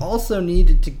 but we also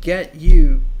needed to get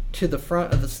you to the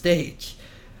front of the stage.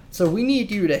 So we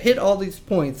need you to hit all these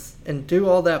points and do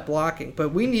all that blocking, but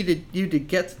we needed you to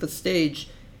get to the stage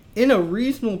in a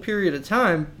reasonable period of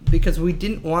time because we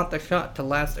didn't want the shot to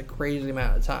last a crazy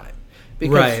amount of time.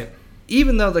 Because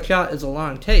even though the shot is a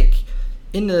long take,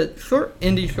 in the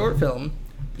indie short film,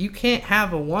 you can't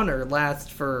have a oneer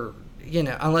last for,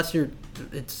 unless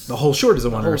it's the whole short is a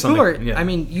oneer or something. Yeah. I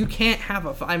mean, you can't have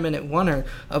a 5-minute oneer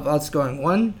of us going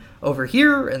one over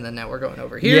here and then now we're going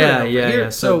over here. Yeah.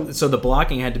 So the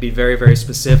blocking had to be very, very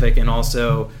specific, and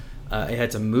also it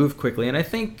had to move quickly. And I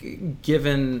think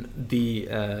given the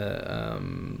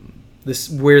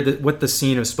what the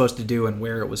scene was supposed to do and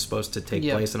where it was supposed to take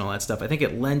place and all that stuff, I think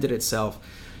it lended itself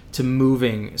to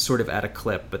moving sort of at a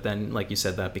clip. But then, like you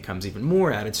said, that becomes even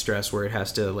more added stress where it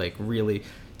has to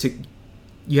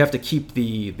you have to keep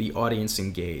the audience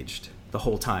engaged the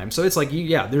whole time. So it's like,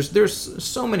 there's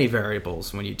so many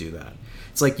variables when you do that.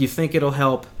 It's like you think it'll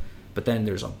help, but then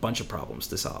there's a bunch of problems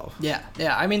to solve. Yeah.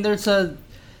 I mean, there's a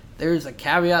there's a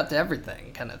caveat to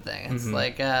everything kind of thing. It's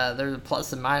like there's a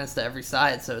plus and minus to every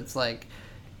side. So it's like,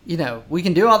 you know, we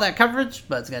can do all that coverage,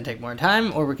 but it's going to take more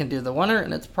time, or we can do the oneer,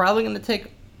 and it's probably going to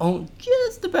take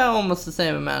just about almost the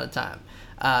same amount of time.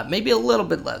 Maybe a little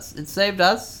bit less. It saved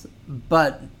us,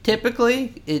 but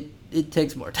typically it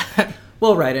takes more time.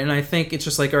 Well, right, and I think it's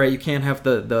just like, all right, you can't have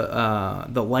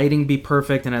the lighting be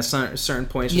perfect, and at certain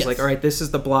points, just like, all right, this is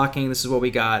the blocking, this is what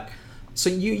we got. So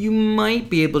you might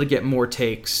be able to get more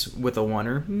takes with a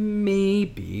oneer,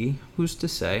 maybe, who's to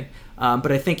say?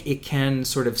 But I think it can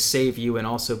sort of save you and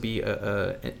also be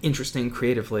interesting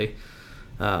creatively.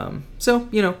 So,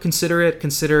 you know,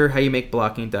 consider how you make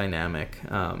blocking dynamic.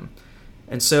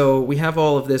 And so we have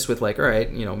all of this with like, all right,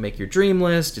 you know, make your dream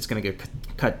list. It's going to get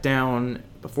cut down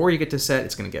before you get to set.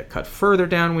 It's going to get cut further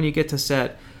down when you get to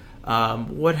set.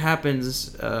 What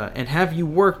happens, and have you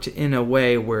worked in a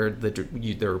way where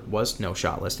there was no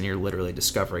shot list and you're literally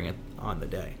discovering it on the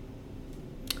day?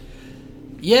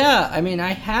 Yeah, I mean,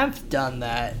 I have done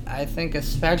that. I think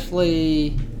especially,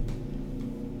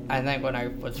 when I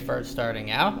was first starting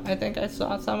out, I think I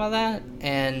saw some of that.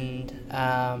 And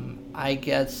I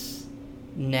guess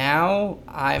now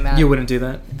I'm at... You wouldn't do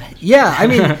that? Yeah, I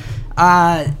mean,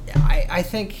 I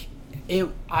think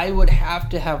I would have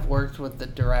to have worked with the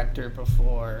director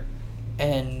before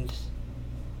and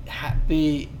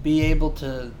be able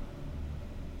to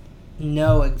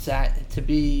to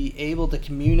be able to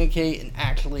communicate and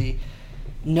actually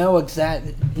know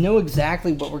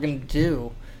exactly what we're going to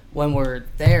do when we're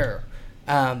there,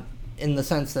 in the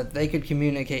sense that they could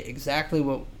communicate exactly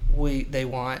what they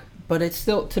want. But it's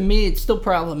still, to me, it's still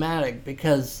problematic,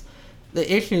 because the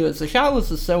issue is the shot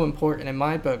list is so important in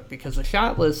my book, because the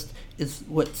shot list is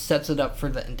what sets it up for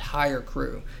the entire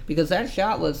crew. Because that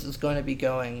shot list is going to be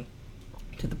going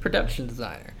to the production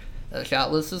designer. The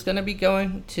shot list is going to be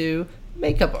going to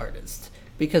makeup artists,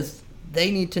 because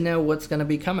they need to know what's going to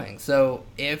be coming. So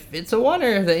if it's a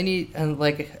oneer, they need, and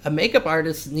like a makeup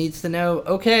artist needs to know,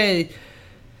 okay,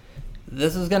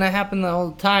 this is going to happen the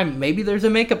whole time. Maybe there's a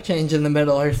makeup change in the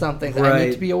middle or something that I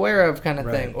need to be aware of, kind of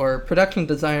thing. Or production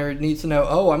designer needs to know,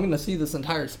 oh, I'm going to see this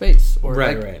entire space. Or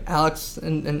Alex,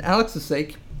 and Alex's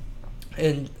sake,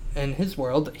 in his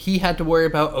world, he had to worry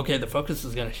about, okay, the focus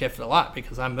is going to shift a lot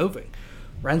because I'm moving.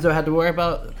 Renzo had to worry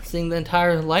about seeing the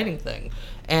entire lighting thing.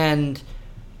 And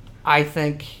I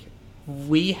think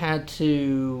we had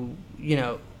to,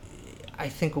 I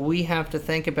think we have to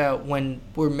think about, when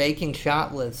we're making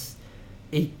shot lists,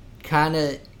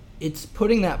 it's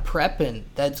putting that prep in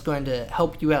that's going to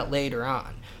help you out later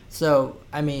on. So,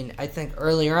 I mean, I think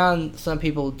earlier on, some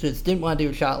people just didn't want to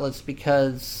do a shot list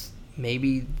because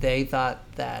maybe they thought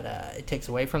that it takes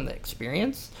away from the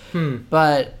experience.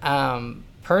 But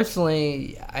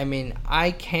personally, I mean,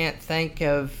 I can't think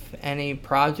of any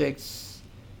projects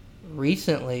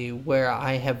recently where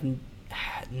I have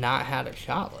not had a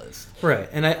shot list. Right,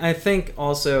 and I think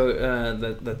also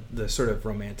the sort of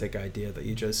romantic idea that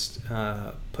you just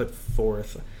put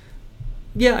forth.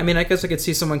 Yeah, I mean, I guess I could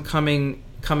see someone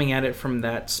coming at it from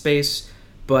that space,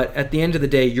 but at the end of the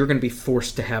day, you're going to be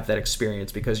forced to have that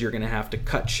experience, because you're going to have to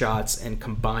cut shots and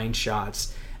combine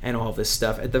shots and all this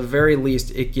stuff. At the very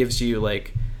least, it gives you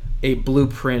like a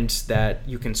blueprint that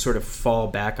you can sort of fall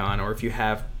back on, or if you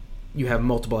have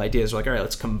multiple ideas, like, all right,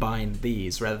 let's combine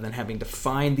these, rather than having to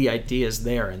find the ideas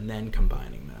there and then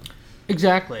combining them.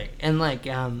 Exactly. And like,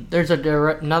 there's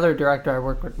another director I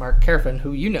work with, Mark Kerfin,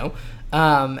 who you know,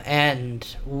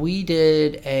 and we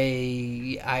did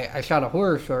I shot a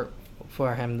horror short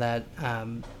for him that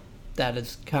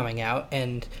is coming out.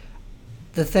 And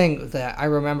the thing that I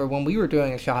remember when we were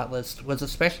doing a shot list was,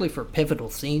 especially for pivotal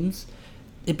scenes,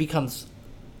 it becomes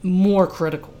more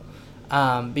critical,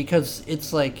 because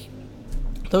it's like,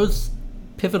 those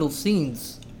pivotal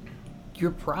scenes,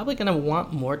 you're probably going to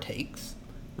want more takes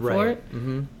for it.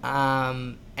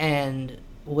 Mm-hmm. And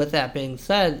with that being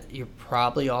said, you're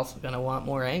probably also going to want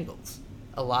more angles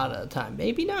a lot of the time.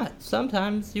 Maybe not.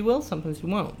 Sometimes you will, sometimes you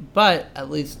won't. But at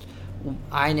least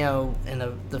I know in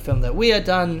the film that we had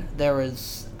done, there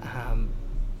was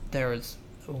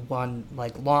one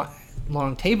like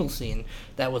long table scene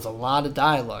that was a lot of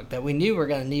dialogue that we knew we were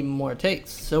going to need more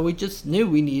takes. So we just knew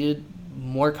we needed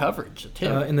more coverage too.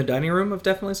 In the dining room of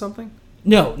Definitely Something?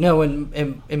 No,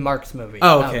 in Mark's movie.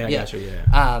 Oh, okay, I got you.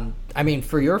 Yeah. I mean,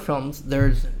 for your films,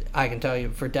 I can tell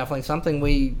you, for Definitely Something,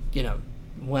 we,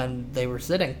 when they were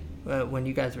sitting, when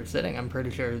you guys were sitting, I'm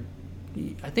pretty sure,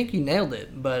 I think you nailed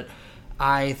it. But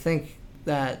I think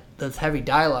that those heavy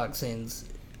dialogue scenes,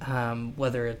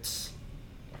 whether it's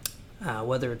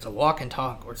whether it's a walk and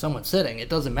talk or someone sitting, it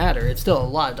doesn't matter. It's still a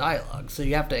lot of dialogue, so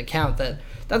you have to account that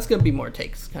that's going to be more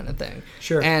takes kind of thing.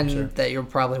 Sure. And that you'll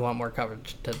probably want more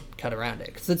coverage to cut around it.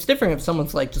 Because it's different if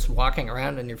someone's like just walking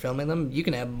around and you're filming them. You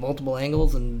can have multiple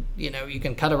angles and, you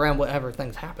can cut around whatever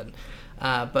things happen.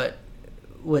 But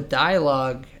with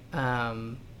dialogue,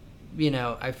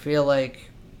 I feel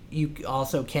like you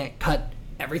also can't cut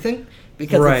everything.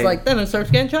 Because it's like, then it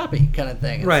starts getting choppy kind of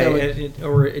thing. And right,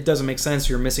 or it doesn't make sense,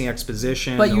 you're missing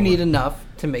exposition. But you need enough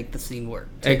to make the scene work.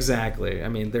 Too. Exactly. I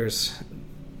mean, there's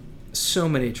so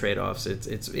many trade-offs.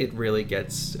 It really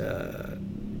gets a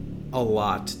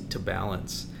lot to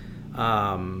balance.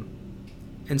 And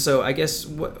so I guess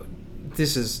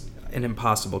this is an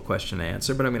impossible question to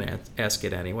answer, but I'm going to ask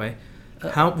it anyway.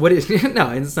 No,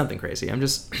 it's nothing crazy.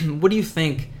 What do you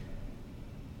think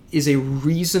is a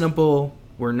reasonable...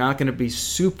 we're not going to be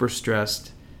super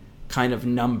stressed kind of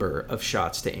number of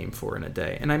shots to aim for in a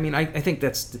day? And I mean, I think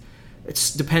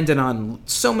it's dependent on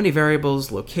so many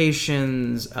variables,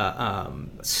 locations,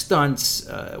 stunts,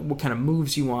 what kind of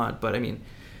moves you want. But I mean,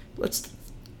 let's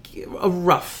give a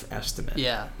rough estimate.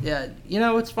 Yeah.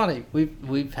 It's funny.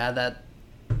 We've had that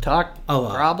talk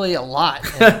probably a lot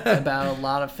about a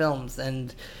lot of films.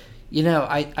 And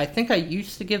I think I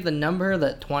used to give the number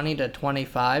that 20 to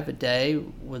 25 a day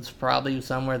was probably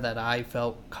somewhere that I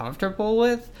felt comfortable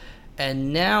with.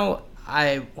 And now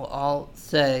I will all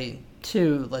say,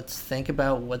 too, let's think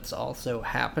about what's also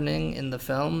happening in the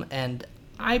film. And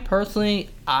I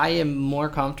am more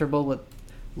comfortable with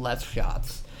less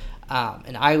shots.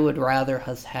 And I would rather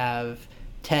us have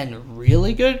 10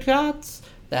 really good shots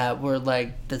that were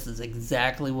like, this is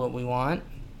exactly what we want.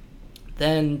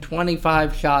 Then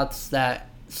 25 shots that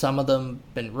some of them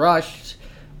been rushed,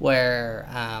 where,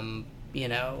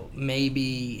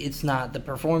 maybe it's not, the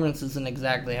performance isn't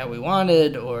exactly how we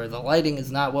wanted, or the lighting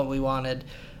is not what we wanted.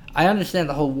 I understand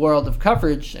the whole world of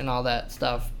coverage and all that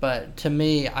stuff, but to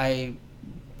me, I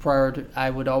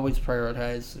would always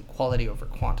prioritize quality over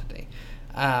quantity.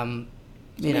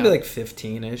 Maybe like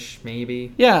 15-ish,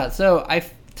 maybe. Yeah, so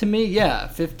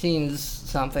 15 is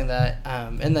something that,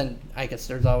 and then I guess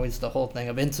there's always the whole thing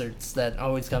of inserts that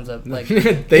always comes up. Like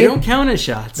they don't count as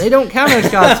shots. They don't count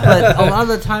as shots, but a lot of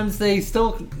the times they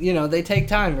still, they take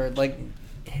time, or like,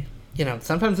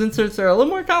 sometimes inserts are a little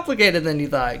more complicated than you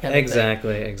thought.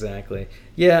 Exactly.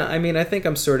 Yeah, I mean, I think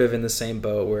I'm sort of in the same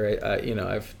boat where,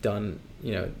 I've done,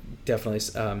 definitely,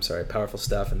 Powerful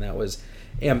Stuff, and that was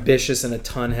ambitious and a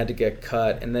ton had to get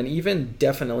cut, and then even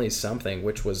Definitely Something,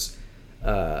 which was,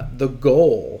 the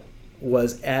goal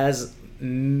was as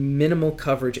minimal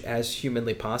coverage as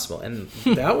humanly possible, and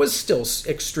that was still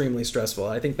extremely stressful.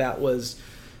 I think that was,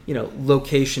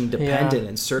 location dependent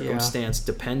and circumstance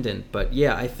dependent. But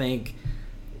yeah, I think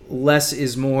less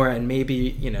is more, and maybe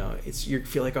you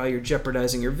feel like you're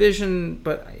jeopardizing your vision,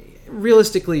 but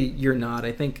realistically you're not.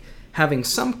 I think having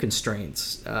some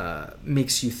constraints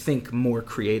makes you think more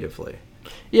creatively.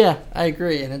 Yeah, I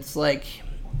agree, and it's like,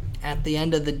 at the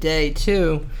end of the day,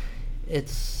 too,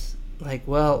 it's like,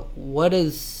 well, what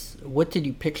did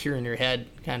you picture in your head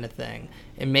kind of thing?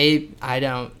 And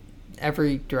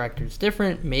every director's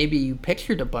different. Maybe you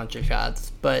pictured a bunch of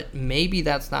shots, but maybe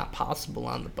that's not possible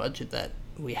on the budget that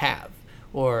we have,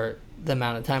 or the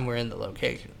amount of time we're in the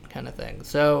location kind of thing.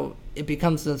 So it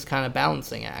becomes this kind of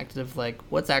balancing act of like,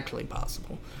 what's actually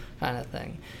possible kind of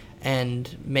thing,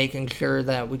 and making sure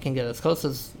that we can get as close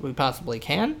as we possibly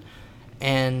can,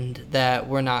 and that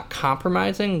we're not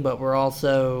compromising, but we're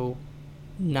also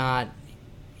not,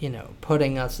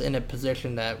 putting us in a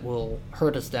position that will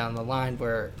hurt us down the line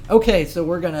where, okay, so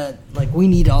we're going to, we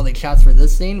need all these shots for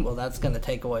this scene. Well, that's going to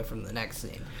take away from the next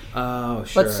scene. Oh,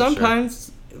 sure. But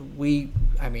sometimes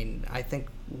I think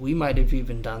we might have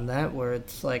even done that where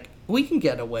it's like, we can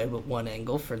get away with one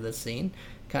angle for this scene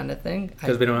kind of thing.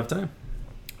 Because we don't have time.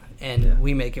 And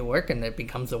we make it work and it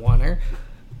becomes a oneer.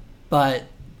 But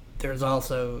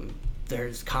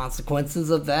there's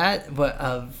consequences of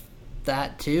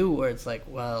that too, where it's like,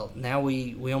 well, now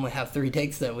we only have 3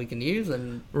 takes that we can use.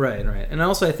 And right. And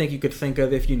also I think you could think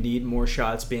of, if you need more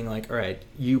shots, being like, all right,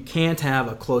 you can't have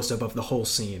a close-up of the whole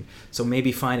scene, so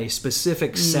maybe find a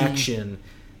specific section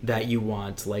that you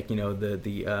want, like,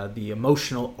 the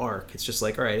emotional arc. It's just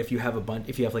like, all right, if you have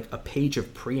like a page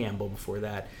of preamble before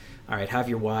that, all right, have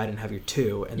your wide and have your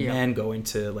 2, and then go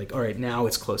into like, all right, now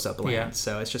it's close-up land. Yeah.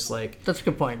 So it's just like... That's a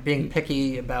good point. Being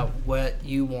picky about what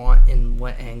you want in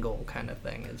what angle kind of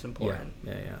thing is important.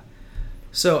 Yeah.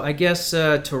 So I guess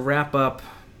to wrap up,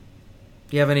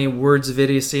 do you have any words of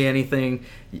idiocy, anything,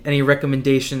 any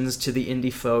recommendations to the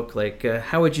indie folk? Like,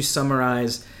 how would you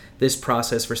summarize this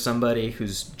process for somebody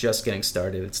who's just getting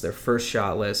started? It's their first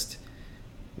shot list.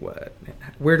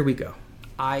 Where do we go?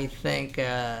 I think,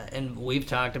 and we've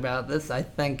talked about this, I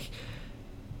think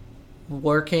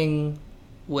working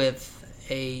with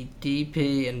a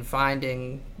DP and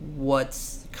finding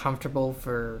what's comfortable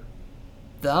for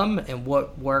them and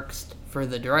what works for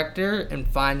the director and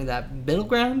finding that middle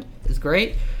ground is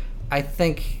great. I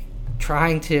think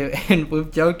trying to, and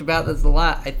we've joked about this a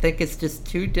lot, I think it's just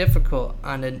too difficult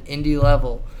on an indie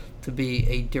level to be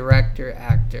a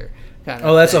director-actor kind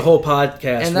of that's thing. a whole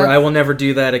podcast where I will never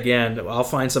do that again. I'll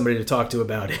find somebody to talk to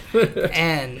about it.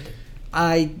 And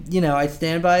I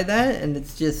stand by that, and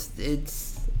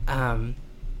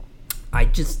I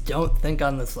just don't think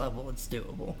on this level it's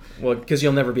doable. Well, because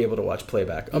you'll never be able to watch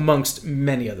playback, amongst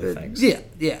many other things.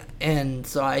 Yeah. And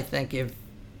so I think if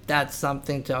that's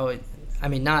something to always... I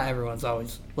mean, not everyone's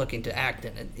always looking to act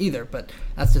in it either, but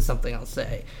that's just something I'll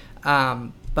say.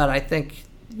 But I think,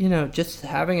 just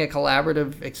having a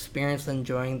collaborative experience,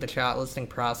 enjoying the shot listing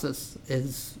process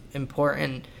is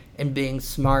important, and being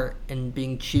smart and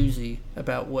being choosy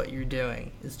about what you're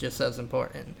doing is just as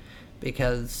important,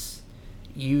 because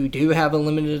you do have a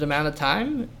limited amount of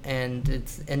time, and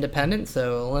it's independent,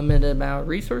 so a limited amount of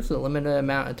resources, a limited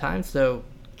amount of time, so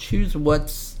choose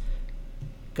what's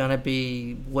gonna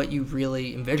be what you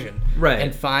really envision, right?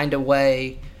 And find a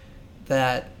way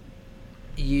that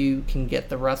you can get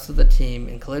the rest of the team,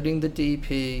 including the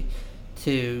DP,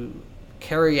 to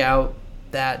carry out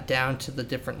that down to the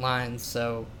different lines.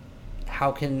 So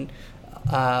how can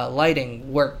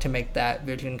lighting work to make that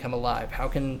vision come alive? How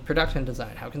can production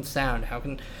design, how can sound, how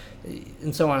can,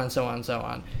 and so on and so on and so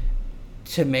on,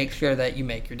 to make sure that you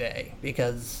make your day.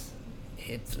 Because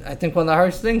it's, I think, one of the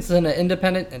hardest things in an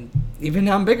independent, and even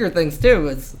on bigger things too,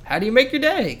 is how do you make your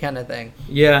day kind of thing.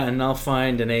 Yeah, and I'll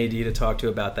find an AD to talk to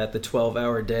about that, the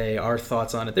 12-hour day, our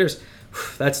thoughts on it.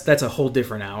 That's a whole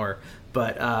different hour.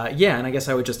 But and I guess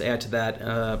I would just add to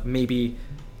that, maybe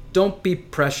don't be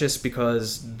precious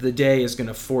because the day is going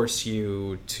to force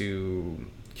you to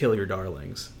kill your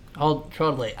darlings. Oh,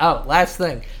 totally. Oh, last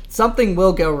thing. Something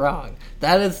will go wrong.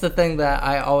 That is the thing that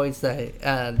I always say.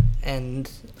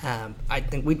 I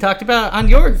think we talked about on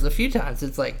yours a few times.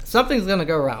 It's like, something's going to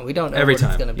go wrong. We don't know Every what time.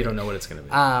 it's going to be. You don't know what it's going to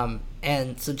be.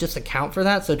 And so just account for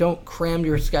that. So don't cram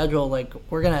your schedule like,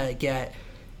 we're going to get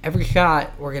every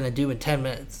shot we're going to do in 10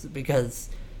 minutes, because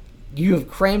you have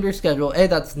crammed your schedule. A,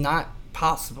 that's not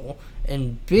possible.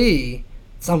 And B,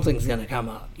 something's going to come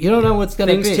up. You don't know what's going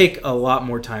to be. Things take a lot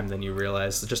more time than you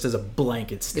realize, just as a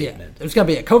blanket statement. Yeah. There's going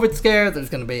to be a COVID scare. There's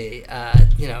going to be, a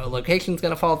location's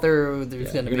going to fall through.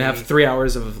 There's going to be... You're going to have 3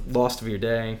 hours of lost of your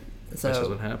day, which is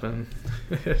what happened.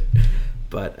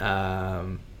 But,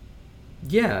 and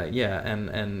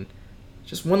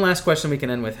just one last question we can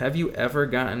end with. Have you ever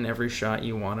gotten every shot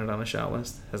you wanted on a shot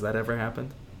list? Has that ever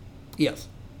happened? Yes.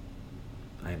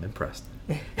 I am impressed.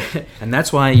 And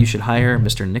that's why you should hire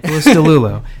Mr. Nicholas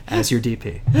DeLulo as your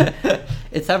DP.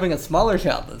 It's having a smaller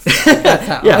shot list. That's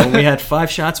how. Yeah, when we had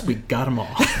 5 shots, we got them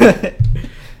all.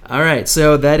 All right,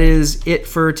 so that is it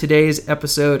for today's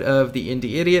episode of The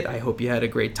Indie Idiot. I hope you had a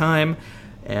great time.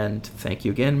 And thank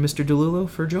you again, Mr. DeLulo,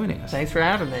 for joining us. Thanks for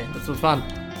having me. This was fun.